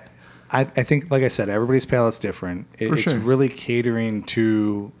I think, like I said, everybody's palate's different. For It's sure. really catering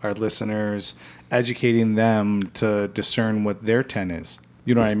to our listeners, educating them to discern what their 10 is.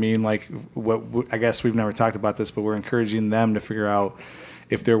 You know what I mean? Like, I guess we've never talked about this, but we're encouraging them to figure out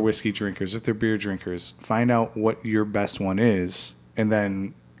if they're whiskey drinkers, if they're beer drinkers, find out what your best one is, and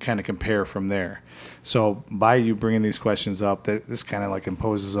then kind of compare from there. So by you bringing these questions up, this kind of like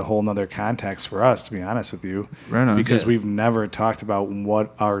imposes a whole nother context for us, to be honest with you. Right on. Because Yeah. we've never talked about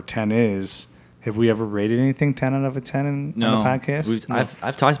what our 10 is Have we ever rated anything 10 out of a 10 on the podcast?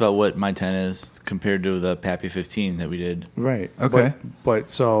 I've talked about what my 10 is compared to the Pappy 15 that we did. Right. Okay. But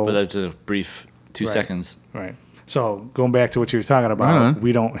that's a brief 2 seconds. Right. So going back to what you were talking about, Uh-huh.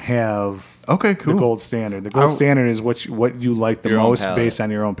 we don't have Okay, cool. the gold standard. The gold standard is what you like the Your own most palate. based on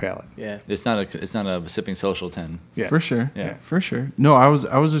your own palate. Yeah. It's not a sipping social 10. Yeah. For sure. Yeah. For sure. No, I was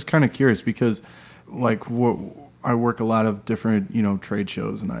just kind of curious because, like, I work a lot of different trade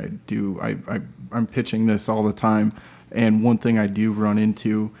shows, and I'm pitching this all the time. And one thing I do run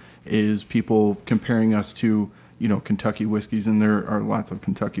into is people comparing us to Kentucky whiskeys, and there are lots of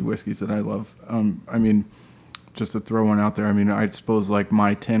Kentucky whiskeys that I love. I mean, just to throw one out there, I mean, I suppose like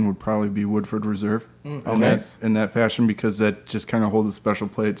my 10 would probably be Woodford Reserve in that fashion, because that just kind of holds a special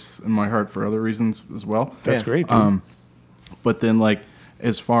place in my heart for other reasons as well. That's Yeah. great, dude. But then, like,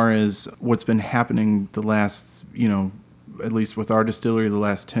 as far as what's been happening the last, at least with our distillery, the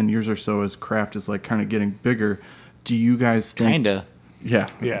last 10 years or so, as craft is like kind of getting bigger, do you guys think? Kinda. Yeah.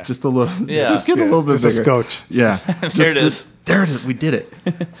 Yeah. Just a little. Yeah. Just get a little bit Just a bigger. scotch. Yeah. There it is. There it is. We did it.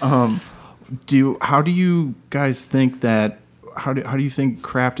 How do you guys think that? How do you think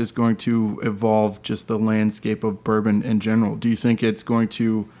craft is going to evolve just the landscape of bourbon in general? Do you think it's going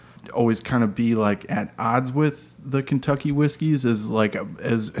to always kind of be like at odds with the Kentucky whiskeys, as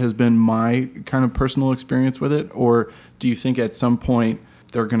has been my kind of personal experience with it, or do you think at some point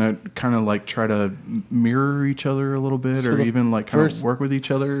they're gonna kind of like try to mirror each other a little bit, So or the even like kind of first- work with each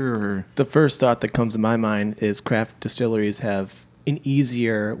other, or The first thought that comes to my mind is craft distilleries have an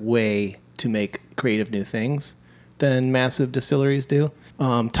easier way to make creative new things than massive distilleries do.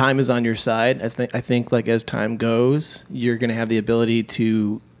 Time is on your side. I think like as time goes, you're going to have the ability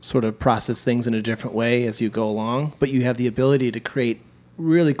to sort of process things in a different way as you go along, but you have the ability to create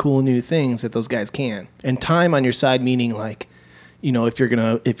really cool new things that those guys can. And time on your side, meaning like, if you're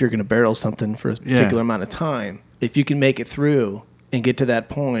gonna barrel something for a particular amount of time, if you can make it through and get to that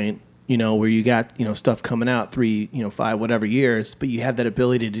point, where you got, stuff coming out 3, 5, whatever years, but you have that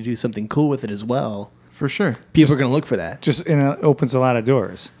ability to do something cool with it as well. for sure? People are going to look for that. And it opens a lot of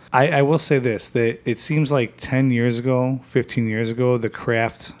doors. I will say this, that it seems like 10 years ago, 15 years ago, the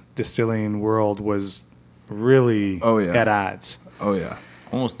craft distilling world was really at odds. Oh yeah.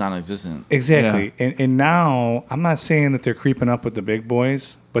 Almost non-existent. Exactly. And now, I'm not saying that they're creeping up with the big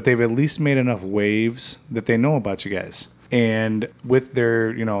boys, but they've at least made enough waves that they know about you guys. And with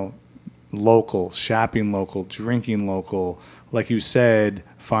their, local, shopping local, drinking local, like you said,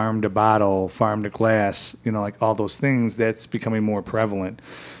 farm to bottle, farm to glass, like all those things, that's becoming more prevalent.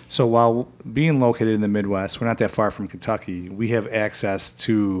 So while being located in the Midwest, we're not that far from Kentucky, we have access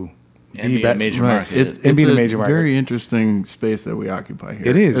to And being a major market. It's And being a a major market. very interesting space that we occupy here.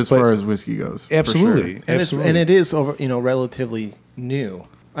 It is, as but- far as whiskey goes. for Absolutely. sure. Absolutely. And it is over, relatively new.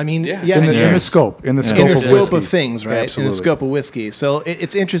 I mean, Yeah. yes, in the Yes. scope in of the scope whiskey. of things, right? Absolutely. In the scope of whiskey. So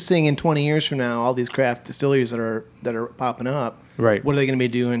it's interesting in 20 years from now, all these craft distilleries that are popping up. Right. What are they going to be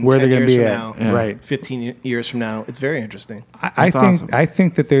doing? Where 10 they're going to years be from at. now? Yeah. Right. 15 years from now. It's very interesting. I That's think awesome. I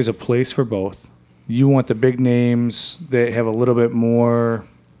think that there's a place for both. You want the big names that have a little bit more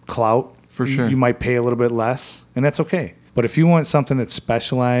clout. For sure. You might pay a little bit less, and that's okay. But if you want something that's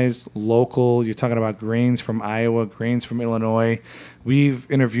specialized, local, you're talking about grains from Iowa, grains from Illinois. We've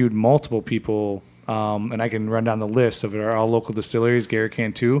interviewed multiple people, and I can run down the list of our all local distilleries,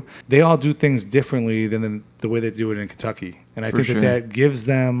 Garrican too. They all do things differently than the way they do it in Kentucky. And I For think sure. that gives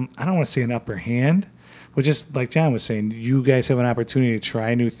them, I don't want to say an upper hand, but just like John was saying, you guys have an opportunity to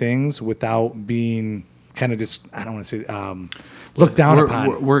try new things without being kind of just, I don't want to say, looked down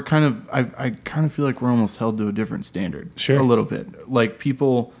upon. We're kind of, I kind of feel like we're almost held to a different standard. Sure. A little bit. Like,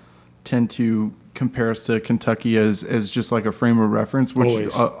 people tend to compare us to Kentucky as just like a frame of reference, which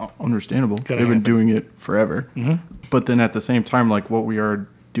Always. is understandable. Gotta They've been happen. doing it forever. Mm-hmm. But then at the same time, like, what we are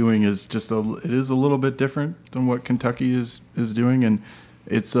doing is just it is a little bit different than what Kentucky is doing. And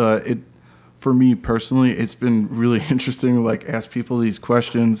it's, for me personally, it's been really interesting to like ask people these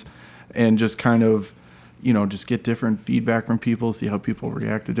questions and just kind of, just get different feedback from people, see how people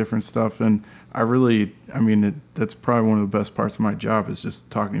react to different stuff. And that's probably one of the best parts of my job, is just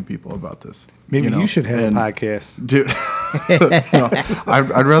talking to people about this. Maybe you should have And, a podcast. Dude, no,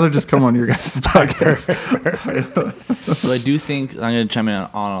 I'd rather just come on your guys' podcast. So I do think, I'm going to chime in on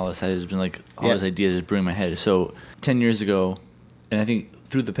all this. I've just been like, all these ideas just brewing in my head. So 10 years ago, and I think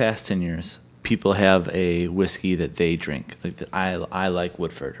through the past 10 years, people have a whiskey that they drink. Like I like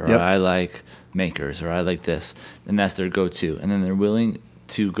Woodford, or Yep. I like Makers, or I like this. And that's their go-to. And then they're willing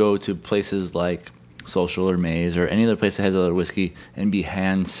to go to places like Social or Maze or any other place that has other whiskey and be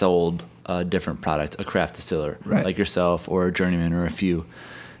hand-sold a different product, a craft distiller, Right. like yourself or a journeyman or a few.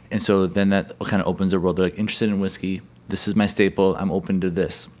 And so then that kind of opens their world. They're like interested in whiskey. This is my staple. I'm open to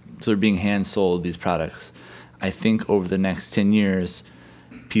this. So they're being hand sold these products. I think over the next 10 years,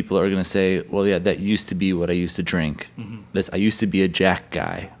 people are going to say, well, yeah, that used to be what I used to drink. I used to be a Jack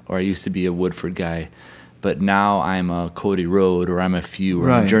guy, or I used to be a Woodford guy. But now I'm a Cody Road, or I'm a Few,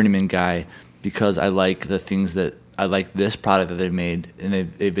 or I'm a Journeyman guy, because I like the things that I like this product that they've made, and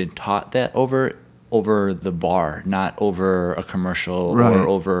they've been taught that over the bar, not over a commercial or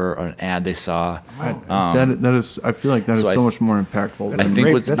over an ad they saw. That is, I feel like that is so much more impactful. That's I a think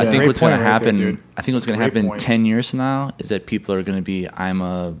great- what's that's a I think great what's going to point right there, happen. dude. I think what's going to Great happen point. 10 years from now is that people are going to be, I'm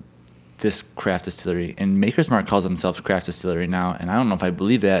a this craft distillery, and Maker's Mark calls themselves a craft distillery now, and I don't know if I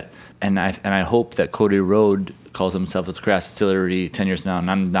believe that, and I hope that Cody Road calls himself a craft distillery 10 years from now,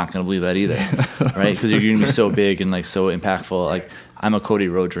 and I'm not going to believe that either, right? Because you're going to be so big and like so impactful. Like, I'm a Cody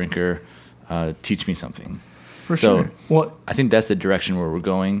Road drinker. Teach me something. For sure. Well, I think that's the direction where we're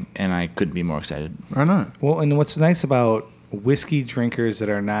going, and I couldn't be more excited. Right on. well, and what's nice about whiskey drinkers that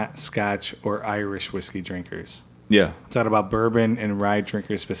are not Scotch or Irish whiskey drinkers, Yeah. I'm talking about bourbon and rye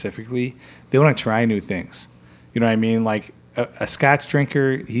drinkers specifically, they want to try new things. You know what I mean? Like a Scotch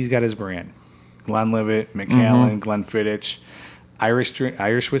drinker, he's got his brand. Glenlivet, Macallan, Glenfiddich.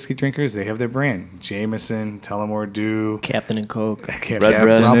 Irish whiskey drinkers, they have their brand. Jameson, Tullamore Dew, Captain and Coke.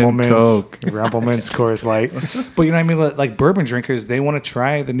 Redbreast. Rumpelmans, Coors Light. But you know what I mean? Like bourbon drinkers, they want to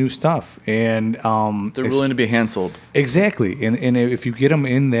try the new stuff, and They're willing to be hand sold. exactly. And if you get them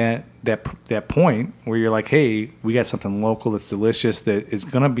in that point where you're like, hey, we got something local that's delicious that is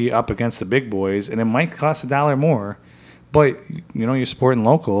going to be up against the big boys, and it might cost $1 more, but you know you're supporting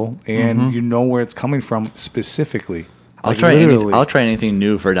local, and you know where it's coming from specifically. I'll Like, try literally. I'll try anything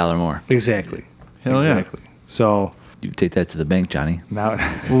new for $1 more. Exactly. Hell yeah. exactly. So You can take that to the bank, Johnny. now,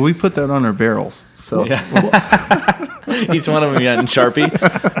 Well, we put that on our barrels. So Each one of them got in Sharpie.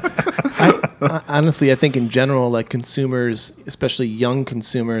 Honestly, I think in general, like consumers, especially young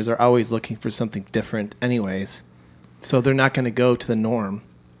consumers, are always looking for something different, anyways. So they're not going to go to the norm.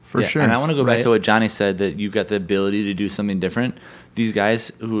 for Yeah, sure. And I want to go back Right. to what Johnny said, that you've got the ability to do something different. These guys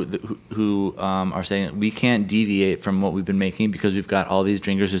who are saying we can't deviate from what we've been making because we've got all these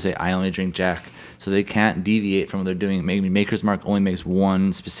drinkers who say I only drink Jack, so they can't deviate from what they're doing. Maybe Maker's Mark only makes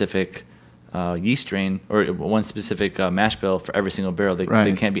one specific yeast strain or one specific mash bill for every single barrel. They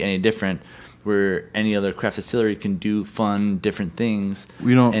can't be any different. Where any other craft distillery can do fun, different things.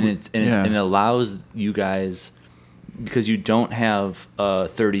 We don't- and yeah. it allows you guys, because you don't have a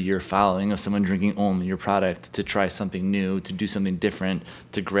 30-year following of someone drinking only your product, to try something new, to do something different,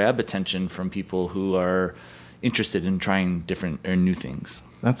 to grab attention from people who are interested in trying different or new things.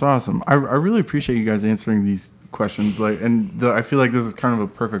 That's awesome. I really appreciate you guys answering these questions. I feel like this is kind of a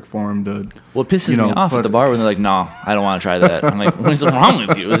perfect forum to. What pisses You know, me off at but- the bar when they're like, "No, I don't want to try that." I'm like, "What is wrong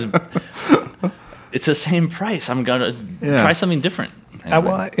with you? It's the same price. I'm gonna try something different." Anyway.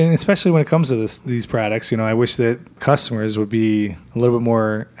 well, and especially when it comes to these products, you know, I wish that customers would be a little bit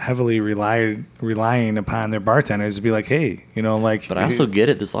more heavily relying upon their bartenders to be like, hey, you know, like. But I also get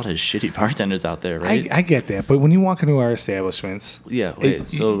it. There's a lot of shitty bartenders out there, right? I get that, but when you walk into our establishments, Yeah. Wait.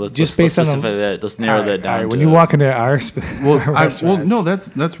 So let's just let's based on specify that. Let's narrow that down. when to- you walk into our, Well, our well, no, restaurants,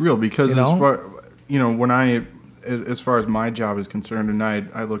 that's real because You as know? far when as far as my job is concerned, and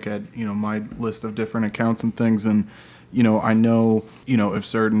I look at my list of different accounts and things, and I know if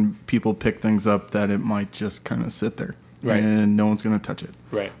certain people pick things up that it might just kind of sit there, Right. and no one's going to touch it.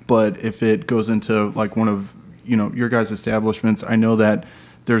 Right. But if it goes into like one of your guys' establishments, I know that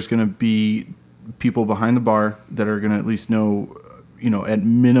there's going to be people behind the bar that are going to at least know, at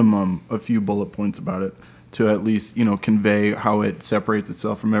minimum a few bullet points about it to at least, convey how it separates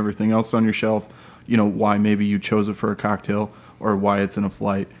itself from everything else on your shelf, why maybe you chose it for a cocktail or why it's in a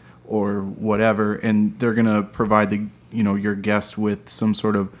flight or whatever. And they're going to provide your guest with some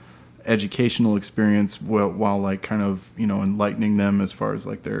sort of educational experience while like kind of, enlightening them as far as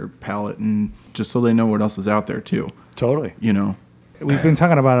like their palate and just so they know what else is out there too, totally. We've been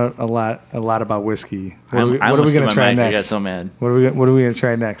talking about a lot about whiskey. What I are we almost going threw to my try mic. I got next? so mad. What are we going to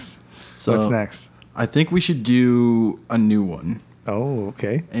try next? So What's next? I think we should do a new one. Oh,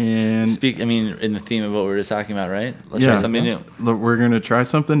 okay. And In the theme of what we were just talking about, right? Let's Yeah. try something new. look, we're going to try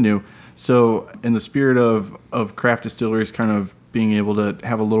something new. So in the spirit of craft distilleries kind of being able to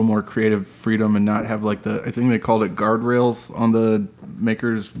have a little more creative freedom and not have like I think they called it guardrails on the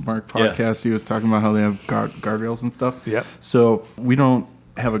Maker's Mark Yeah. podcast. He was talking about how they have guardrails and stuff. Yep. So we don't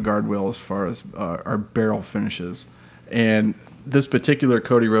have a guardrail as far as our barrel finishes. And this particular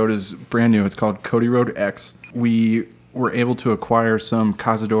Cody Road is brand new. It's called Cody Road X. We were able to acquire some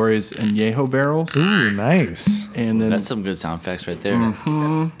Cazadores and Yeho barrels. Ooh, nice. And then, That's some good sound effects right there.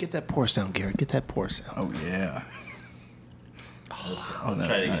 Get that pour sound, Garrett. Get that pour sound. oh yeah, Let's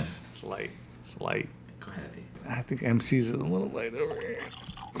try it again. It's light. It's light. Go heavy. I think MC's is a little light over here.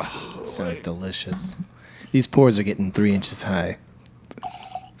 Sounds delicious. These pours are getting 3 inches high.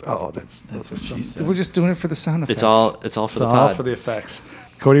 Oh, that's what she some, said. we're just doing it for the sound effects. It's all for It's the all pod. for the effects.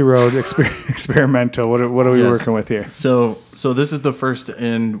 Cody Road experimental. What are we Yes. working with here? So this is the first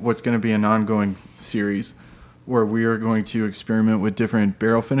in what's going to be an ongoing series where we are going to experiment with different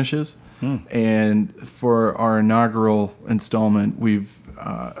barrel finishes. And for our inaugural installment, we've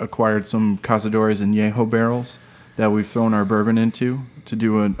acquired some Cazadores and Yeho barrels that we've thrown our bourbon into to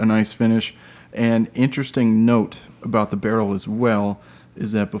do a nice finish. And interesting note about the barrel as well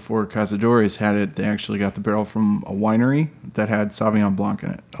is that before Cazadores had it, they actually got the barrel from a winery that had Sauvignon Blanc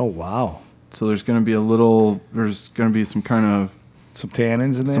in it. Oh, wow. So there's going to be some kind of Some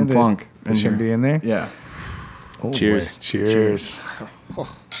tannins in there. some that- funk that shouldn't be in there. Yeah. Oh, Cheers. boy. Cheers.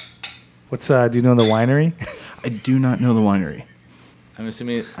 What's do you know the winery? I do not know the winery. I'm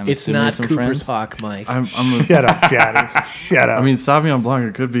assuming It's assuming not some Cooper's friends. Hawk, Mike. Shut up, Johnny. Shut up. I mean, Sauvignon Blanc,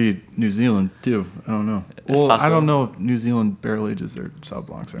 it could be New Zealand too. I don't know. It's I possible. don't know if New Zealand barrel ages their Sauv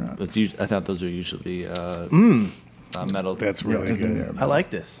Blancs or not. I thought those are usually metal. that's really Yeah, good. I like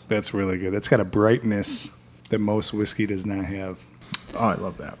this. That's really good. That's got a brightness that most whiskey does not have. Oh, I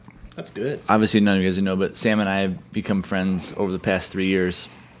love that. That's good. Obviously, none of you guys know, but Sam and I have become friends over the past 3 years.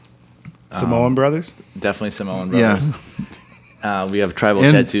 Samoan Brothers? Definitely Samoan Yeah. brothers. We have tribal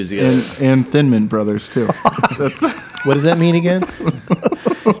tattoos together. And Thin Mint Brothers too. That's What does that mean again?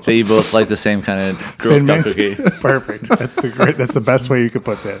 They both like the same kind of Girl Thin Scout Mints? cookie. Perfect. That's the best way you could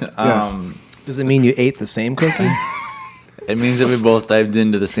put that. Yes. Does it mean you ate the same cookie? It means that we both dived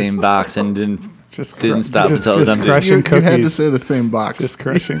into the same box and didn't stop until it was empty. crushing you had to cookies. say the same box. Just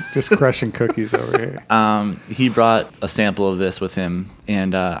crushing cookies over here. He brought a sample of this with him,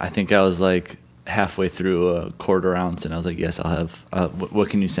 and I think I was like halfway through a quarter ounce, and I was like, "Yes, I'll have. What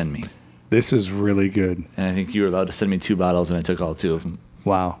can you send me?" This is really good. And I think you were allowed to send me 2 bottles, and I took all 2 of them.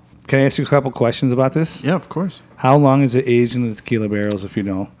 Wow. Can I ask you a couple questions about this? Yeah, of course. How long is it aged in the tequila barrels, if you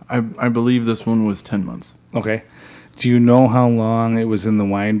know? I believe this one was 10 months. Okay. Do you know how long it was in the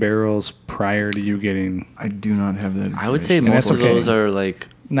wine barrels prior to you getting I do not have that. I would say information. most that's of okay. those are like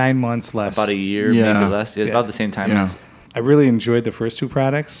 9 months less? about a year, Yeah. maybe less. It's Yeah. about the same time Yeah. as. I really enjoyed the first 2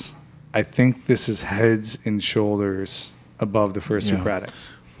 products. I think this is heads and shoulders above the first 2 Yeah. products.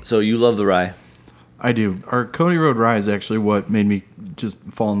 So you love the rye. I do. Our Cody Road Rye is actually what made me just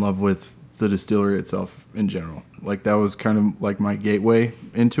fall in love with the distillery itself in general. Like that was kind of like my gateway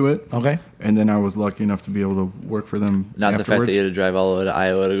into it. Okay. And then I was lucky enough to be able to work for them. Not the fact that afterwards. you had to drive all the way to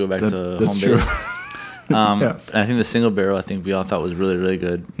Iowa to go back to That's home true. base. Yes. And I think the single barrel, I think we all thought was really, really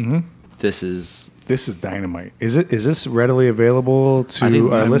good. Mm-hmm. This is. This is dynamite. Is this readily available I to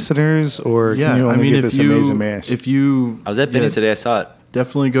think our I'm- listeners, or Yeah, can you I only mean, get if this you amazing mash? if you I was at Benny's today. I saw it.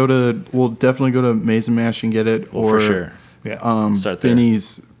 definitely go to Maze and Mash and get it, or For sure. yeah. Start there.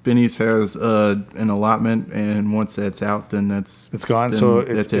 Benny's has an allotment, and once that's out, then that's It's gone. then So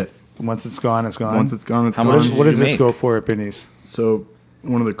that's it. Once it's gone, it's gone. Once it's gone, it's How gone. much what does you this make? go for at Benny's? So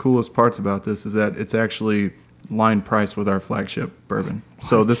one of the coolest parts about this is that it's actually line price with our flagship bourbon.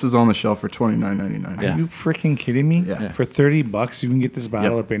 So this is on the shelf for $29.99. Are Yeah. you freaking kidding me? Yeah. For $30, you can get this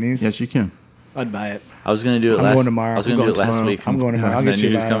bottle Yep. at Benny's. Yes, you can. I'd buy it. I was gonna do it I'm last. going tomorrow. I was I'm gonna do going it last tomorrow. week. I'm going tomorrow. I'll And get then you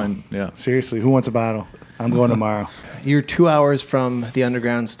a he was bottle. coming. Yeah. Seriously, who wants a bottle? I'm going tomorrow. You're 2 hours from the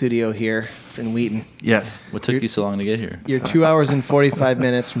underground studio here in Wheaton. Yes. What took you so long to get here? You're 2 hours and 45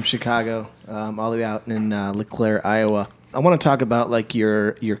 minutes from Chicago, all the way out in LeClaire, Iowa. I want to talk about like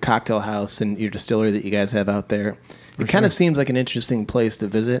your cocktail house and your distillery that you guys have out there. It kind of seems like an interesting place to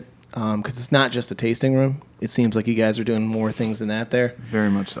visit because it's not just a tasting room. It seems like you guys are doing more things than that there. Very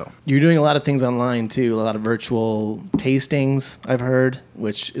much so. You're doing a lot of things online too, a lot of virtual tastings, I've heard,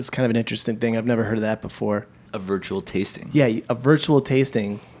 which is kind of an interesting thing. I've never heard of that before. A virtual tasting. Yeah, a virtual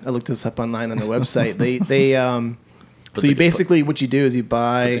tasting. I looked this up online on their website. They so you basically what you do is you Put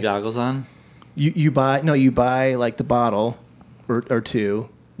the buy goggles on. you buy like the bottle or 2.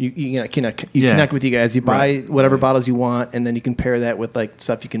 You connect with you guys. You buy Right. whatever bottles you want, and then you can pair that with like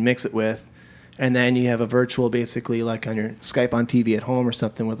stuff you can mix it with, and then you have a virtual basically like on your Skype on TV at home or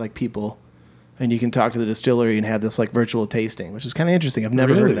something with like people, and you can talk to the distillery and have this like virtual tasting, which is kind of interesting. I've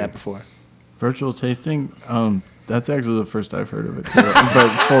never heard Really? of that before. Virtual tasting. That's actually the first I've heard of it. Too. But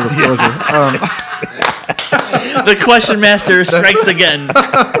full disclosure. The question master strikes again.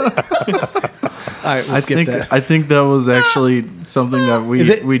 right, we'll skip that. I think that was actually something that Is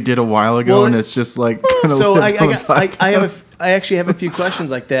it- we did a while ago, Well, and it's just like kind of. So I actually have a few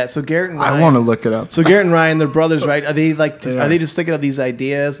questions like that. So Garrett and Ryan, I want to look it up. So Garrett and Ryan, they're brothers, right? Are they like? Yeah. Are they just thinking of these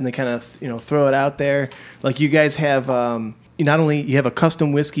ideas and they kind of throw it out there? Like you guys have, you not only you have a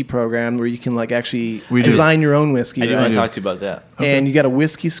custom whiskey program where you can like actually We do. design your own whiskey, I do right? want to talk to you about that. And you got a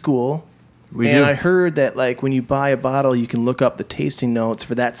whiskey school. We and do. I heard that like when you buy a bottle, you can look up the tasting notes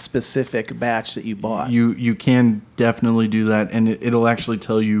for that specific batch that you bought. You can definitely do that, and it'll actually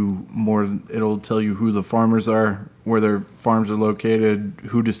tell you more. It'll tell you who the farmers are, where their farms are located,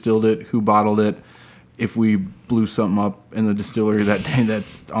 who distilled it, who bottled it. If we blew something up in the distillery that day,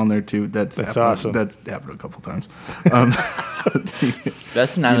 that's on there too. That's happened, awesome. That's happened a couple times.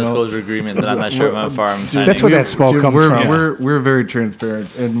 That's a non-disclosure agreement that I'm not sure if my farm signing. That's where that smoke Dude, comes we're, from. We're very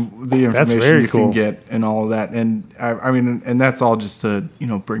transparent, and the That's information very you cool. can get and all of that, and I mean, and that's all just to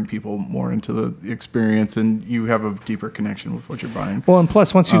bring people more into the experience, and you have a deeper connection with what you're buying. Well, and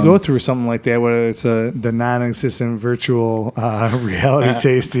plus, once you go through something like that, whether it's the non-existent virtual reality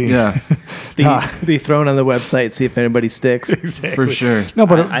tasting, Yeah, They throw it on the website, see if anybody sticks. exactly. for sure. No,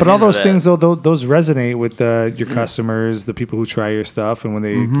 but I but all didn't know those that. things though, those resonate with your customers, the people who try your stuff, and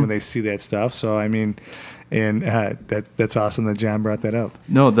when they see that stuff. So I mean, and that's awesome that John brought that up.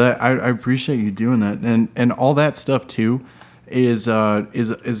 No, that I appreciate you doing that, and all that stuff too is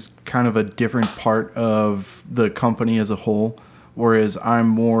kind of a different part of the company as a whole. Whereas I'm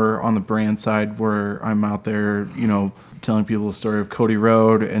more on the brand side, where I'm out there, telling people the story of Cody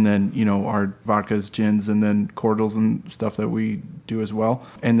Road, and then our vodkas, gins, and then cordials and stuff that we do as well.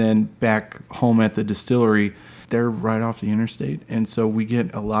 And then back home at the distillery, they're right off the interstate, and so we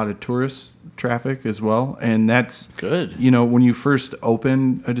get a lot of tourist traffic as well. And that's Good. When you first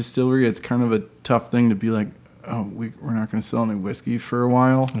open a distillery, it's kind of a tough thing to be like, oh, we're not going to sell any whiskey for a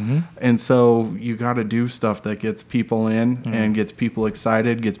while. And so you got to do stuff that gets people in and gets people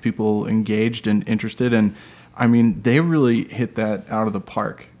excited, gets people engaged and interested. And I mean, they really hit that out of the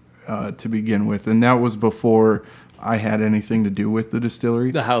park to begin with. And that was before I had anything to do with the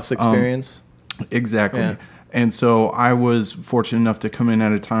distillery. The house experience. Exactly. Yeah. And so I was fortunate enough to come in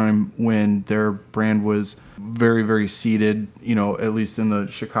at a time when their brand was very, very seeded, at least in the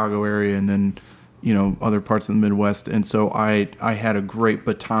Chicago area, and then other parts of the Midwest. And so I had a great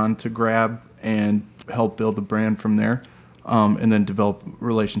baton to grab and help build the brand from there, and then develop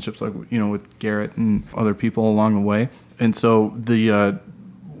relationships like with Garrett and other people along the way. And so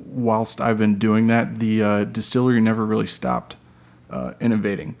whilst I've been doing that, the distillery never really stopped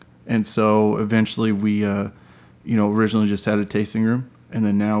innovating. And so eventually we originally just had a tasting room, and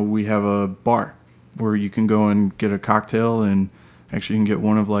then now we have a bar where you can go and get a cocktail, and actually you can get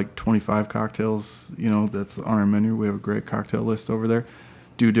one of like 25 cocktails, that's on our menu. We have a great cocktail list over there.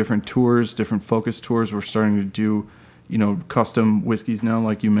 Do different tours, different focus tours. We're starting to do, custom whiskeys now,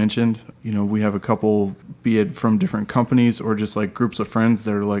 like you mentioned. We have a couple, be it from different companies or just like groups of friends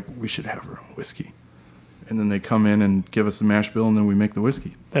that are like, we should have our own whiskey. And then they come in and give us a mash bill, and then we make the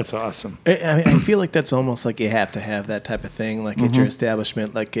whiskey. That's awesome. I feel like that's almost like you have to have that type of thing, like at your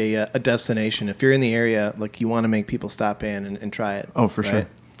establishment, like a destination. If you're in the area, like you want to make people stop in and try it. Oh, for right? sure.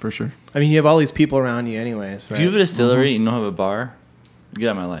 For sure. I mean, you have all these people around you anyways, right? If you have a distillery and you don't have a bar, get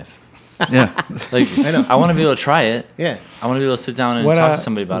out of my life. Yeah. Like, I want to be able to try it. Yeah. I want to be able to sit down and talk to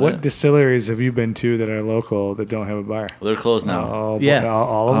somebody about what it. distilleries have you been to that are local that don't have a bar? Well, they're closed now. Oh, boy, Yeah.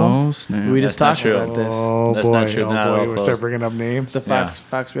 all of them. Oh, snap. We just That's not talked true. about this. Oh That's boy, not true. oh They're not all boy, we start closed. bringing up names. The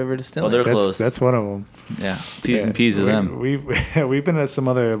Fox River Distillery. Well, they're closed. That's one of them. Yeah. T's and P's of them. We've been at some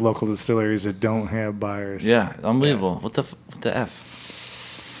other local distilleries that don't have bars. Yeah. Unbelievable. What the F?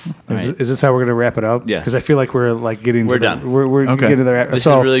 Is, Right. is this how we're gonna wrap it up? Yes. Because I feel like we're like getting. We're to done. We're Okay. getting there. This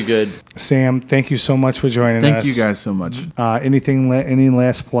So, is really good. Sam, thank you so much for joining us. Thank you guys so much. Any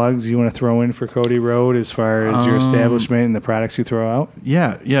last plugs you want to throw in for Cody Road as far as your establishment and the products you throw out?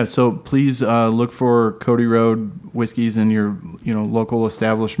 Yeah. So please look for Cody Road whiskeys in your local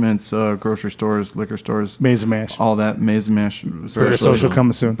establishments, grocery stores, liquor stores, Maize and Mash. all that. Maize and Mash. Burger especially. Social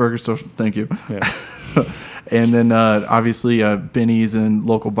coming soon. Burger Social. Thank you. Yeah. And then obviously Benny's and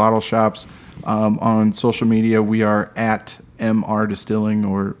local bottle shops. On social media, we are at MR Distilling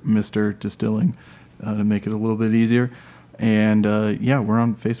or Mr. Distilling to make it a little bit easier. And we're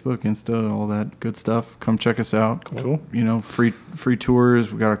on Facebook, Insta, all that good stuff. Come check us out. Cool. Free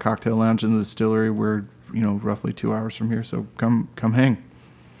tours. We got a cocktail lounge in the distillery. We're roughly 2 hours from here, so come hang.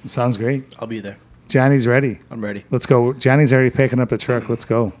 Sounds great. I'll be there. Johnny's ready. I'm ready. Let's go. Johnny's already picking up the truck. Let's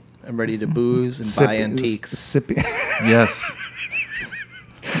go. I'm ready to booze and buy antiques. Yes.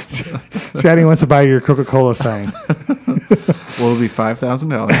 Johnny wants to buy your Coca-Cola sign. Well, it'll be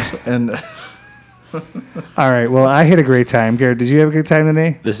 $5,000 and. All right. Well, I had a great time. Garrett, did you have a good time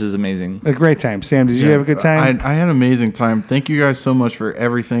today? This is amazing. A great time. Sam, did you have a good time? I had an amazing time. Thank you guys so much for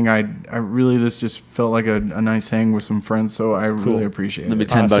everything. I really, this just felt like a nice hang with some friends, so I really appreciate It'll be it.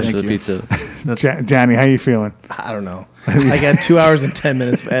 $10 for Thank the you. pizza. Johnny, how you feeling? I don't know. I got 2 hours and 10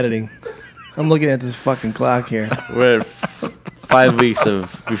 minutes of editing. I'm looking at this fucking clock here. We're at 5 weeks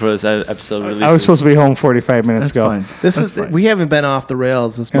before this episode releases. I was supposed to be home 45 minutes That's ago. fine. This That's is fine. we haven't been off the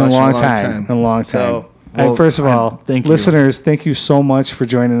rails this In much a long time. In a long time. So Well, First of all, thank you. listeners, thank you so much for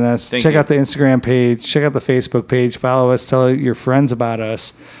joining us. Thank check you. out the Instagram page. Check out the Facebook page. Follow us. Tell your friends about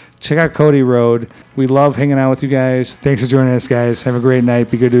us. Check out Cody Road. We love hanging out with you guys. Thanks for joining us, guys. Have a great night.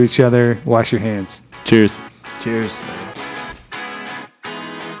 Be good to each other. Wash your hands. Cheers. Cheers.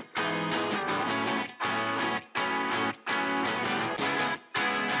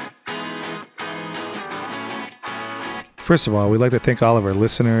 First of all, we'd like to thank all of our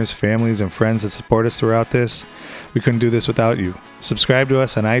listeners, families, and friends that support us throughout this. We couldn't do this without you. Subscribe to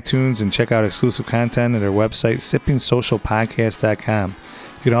us on iTunes and check out exclusive content at our website, sippingsocialpodcast.com.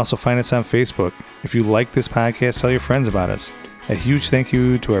 You can also find us on Facebook. If you like this podcast, tell your friends about us. A huge thank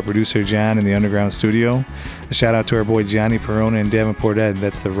you to our producer, John, in the Underground Studio. A shout out to our boy, Johnny Perona and Davenport Ed.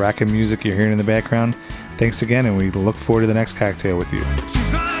 That's the rockin' music you're hearing in the background. Thanks again, and we look forward to the next cocktail with you.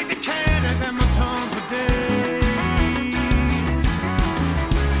 She's like the cat that's at my tongue for days.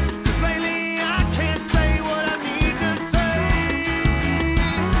 'Cause lately I can't say what I need to say.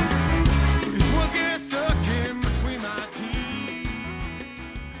 These words get stuck in between my teeth.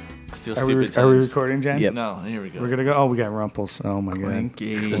 I feel Are stupid. we recording, John? Yep. No, here we go. We're going to go. Oh, we got Rumples. Oh, my God.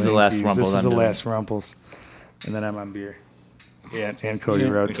 Clanky. This is the last rumble. This is I'm the doing. last Rumples. And then I'm on beer. Yeah, and Cody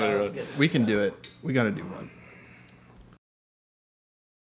Road. Cody Road. We can do it. We got to do one.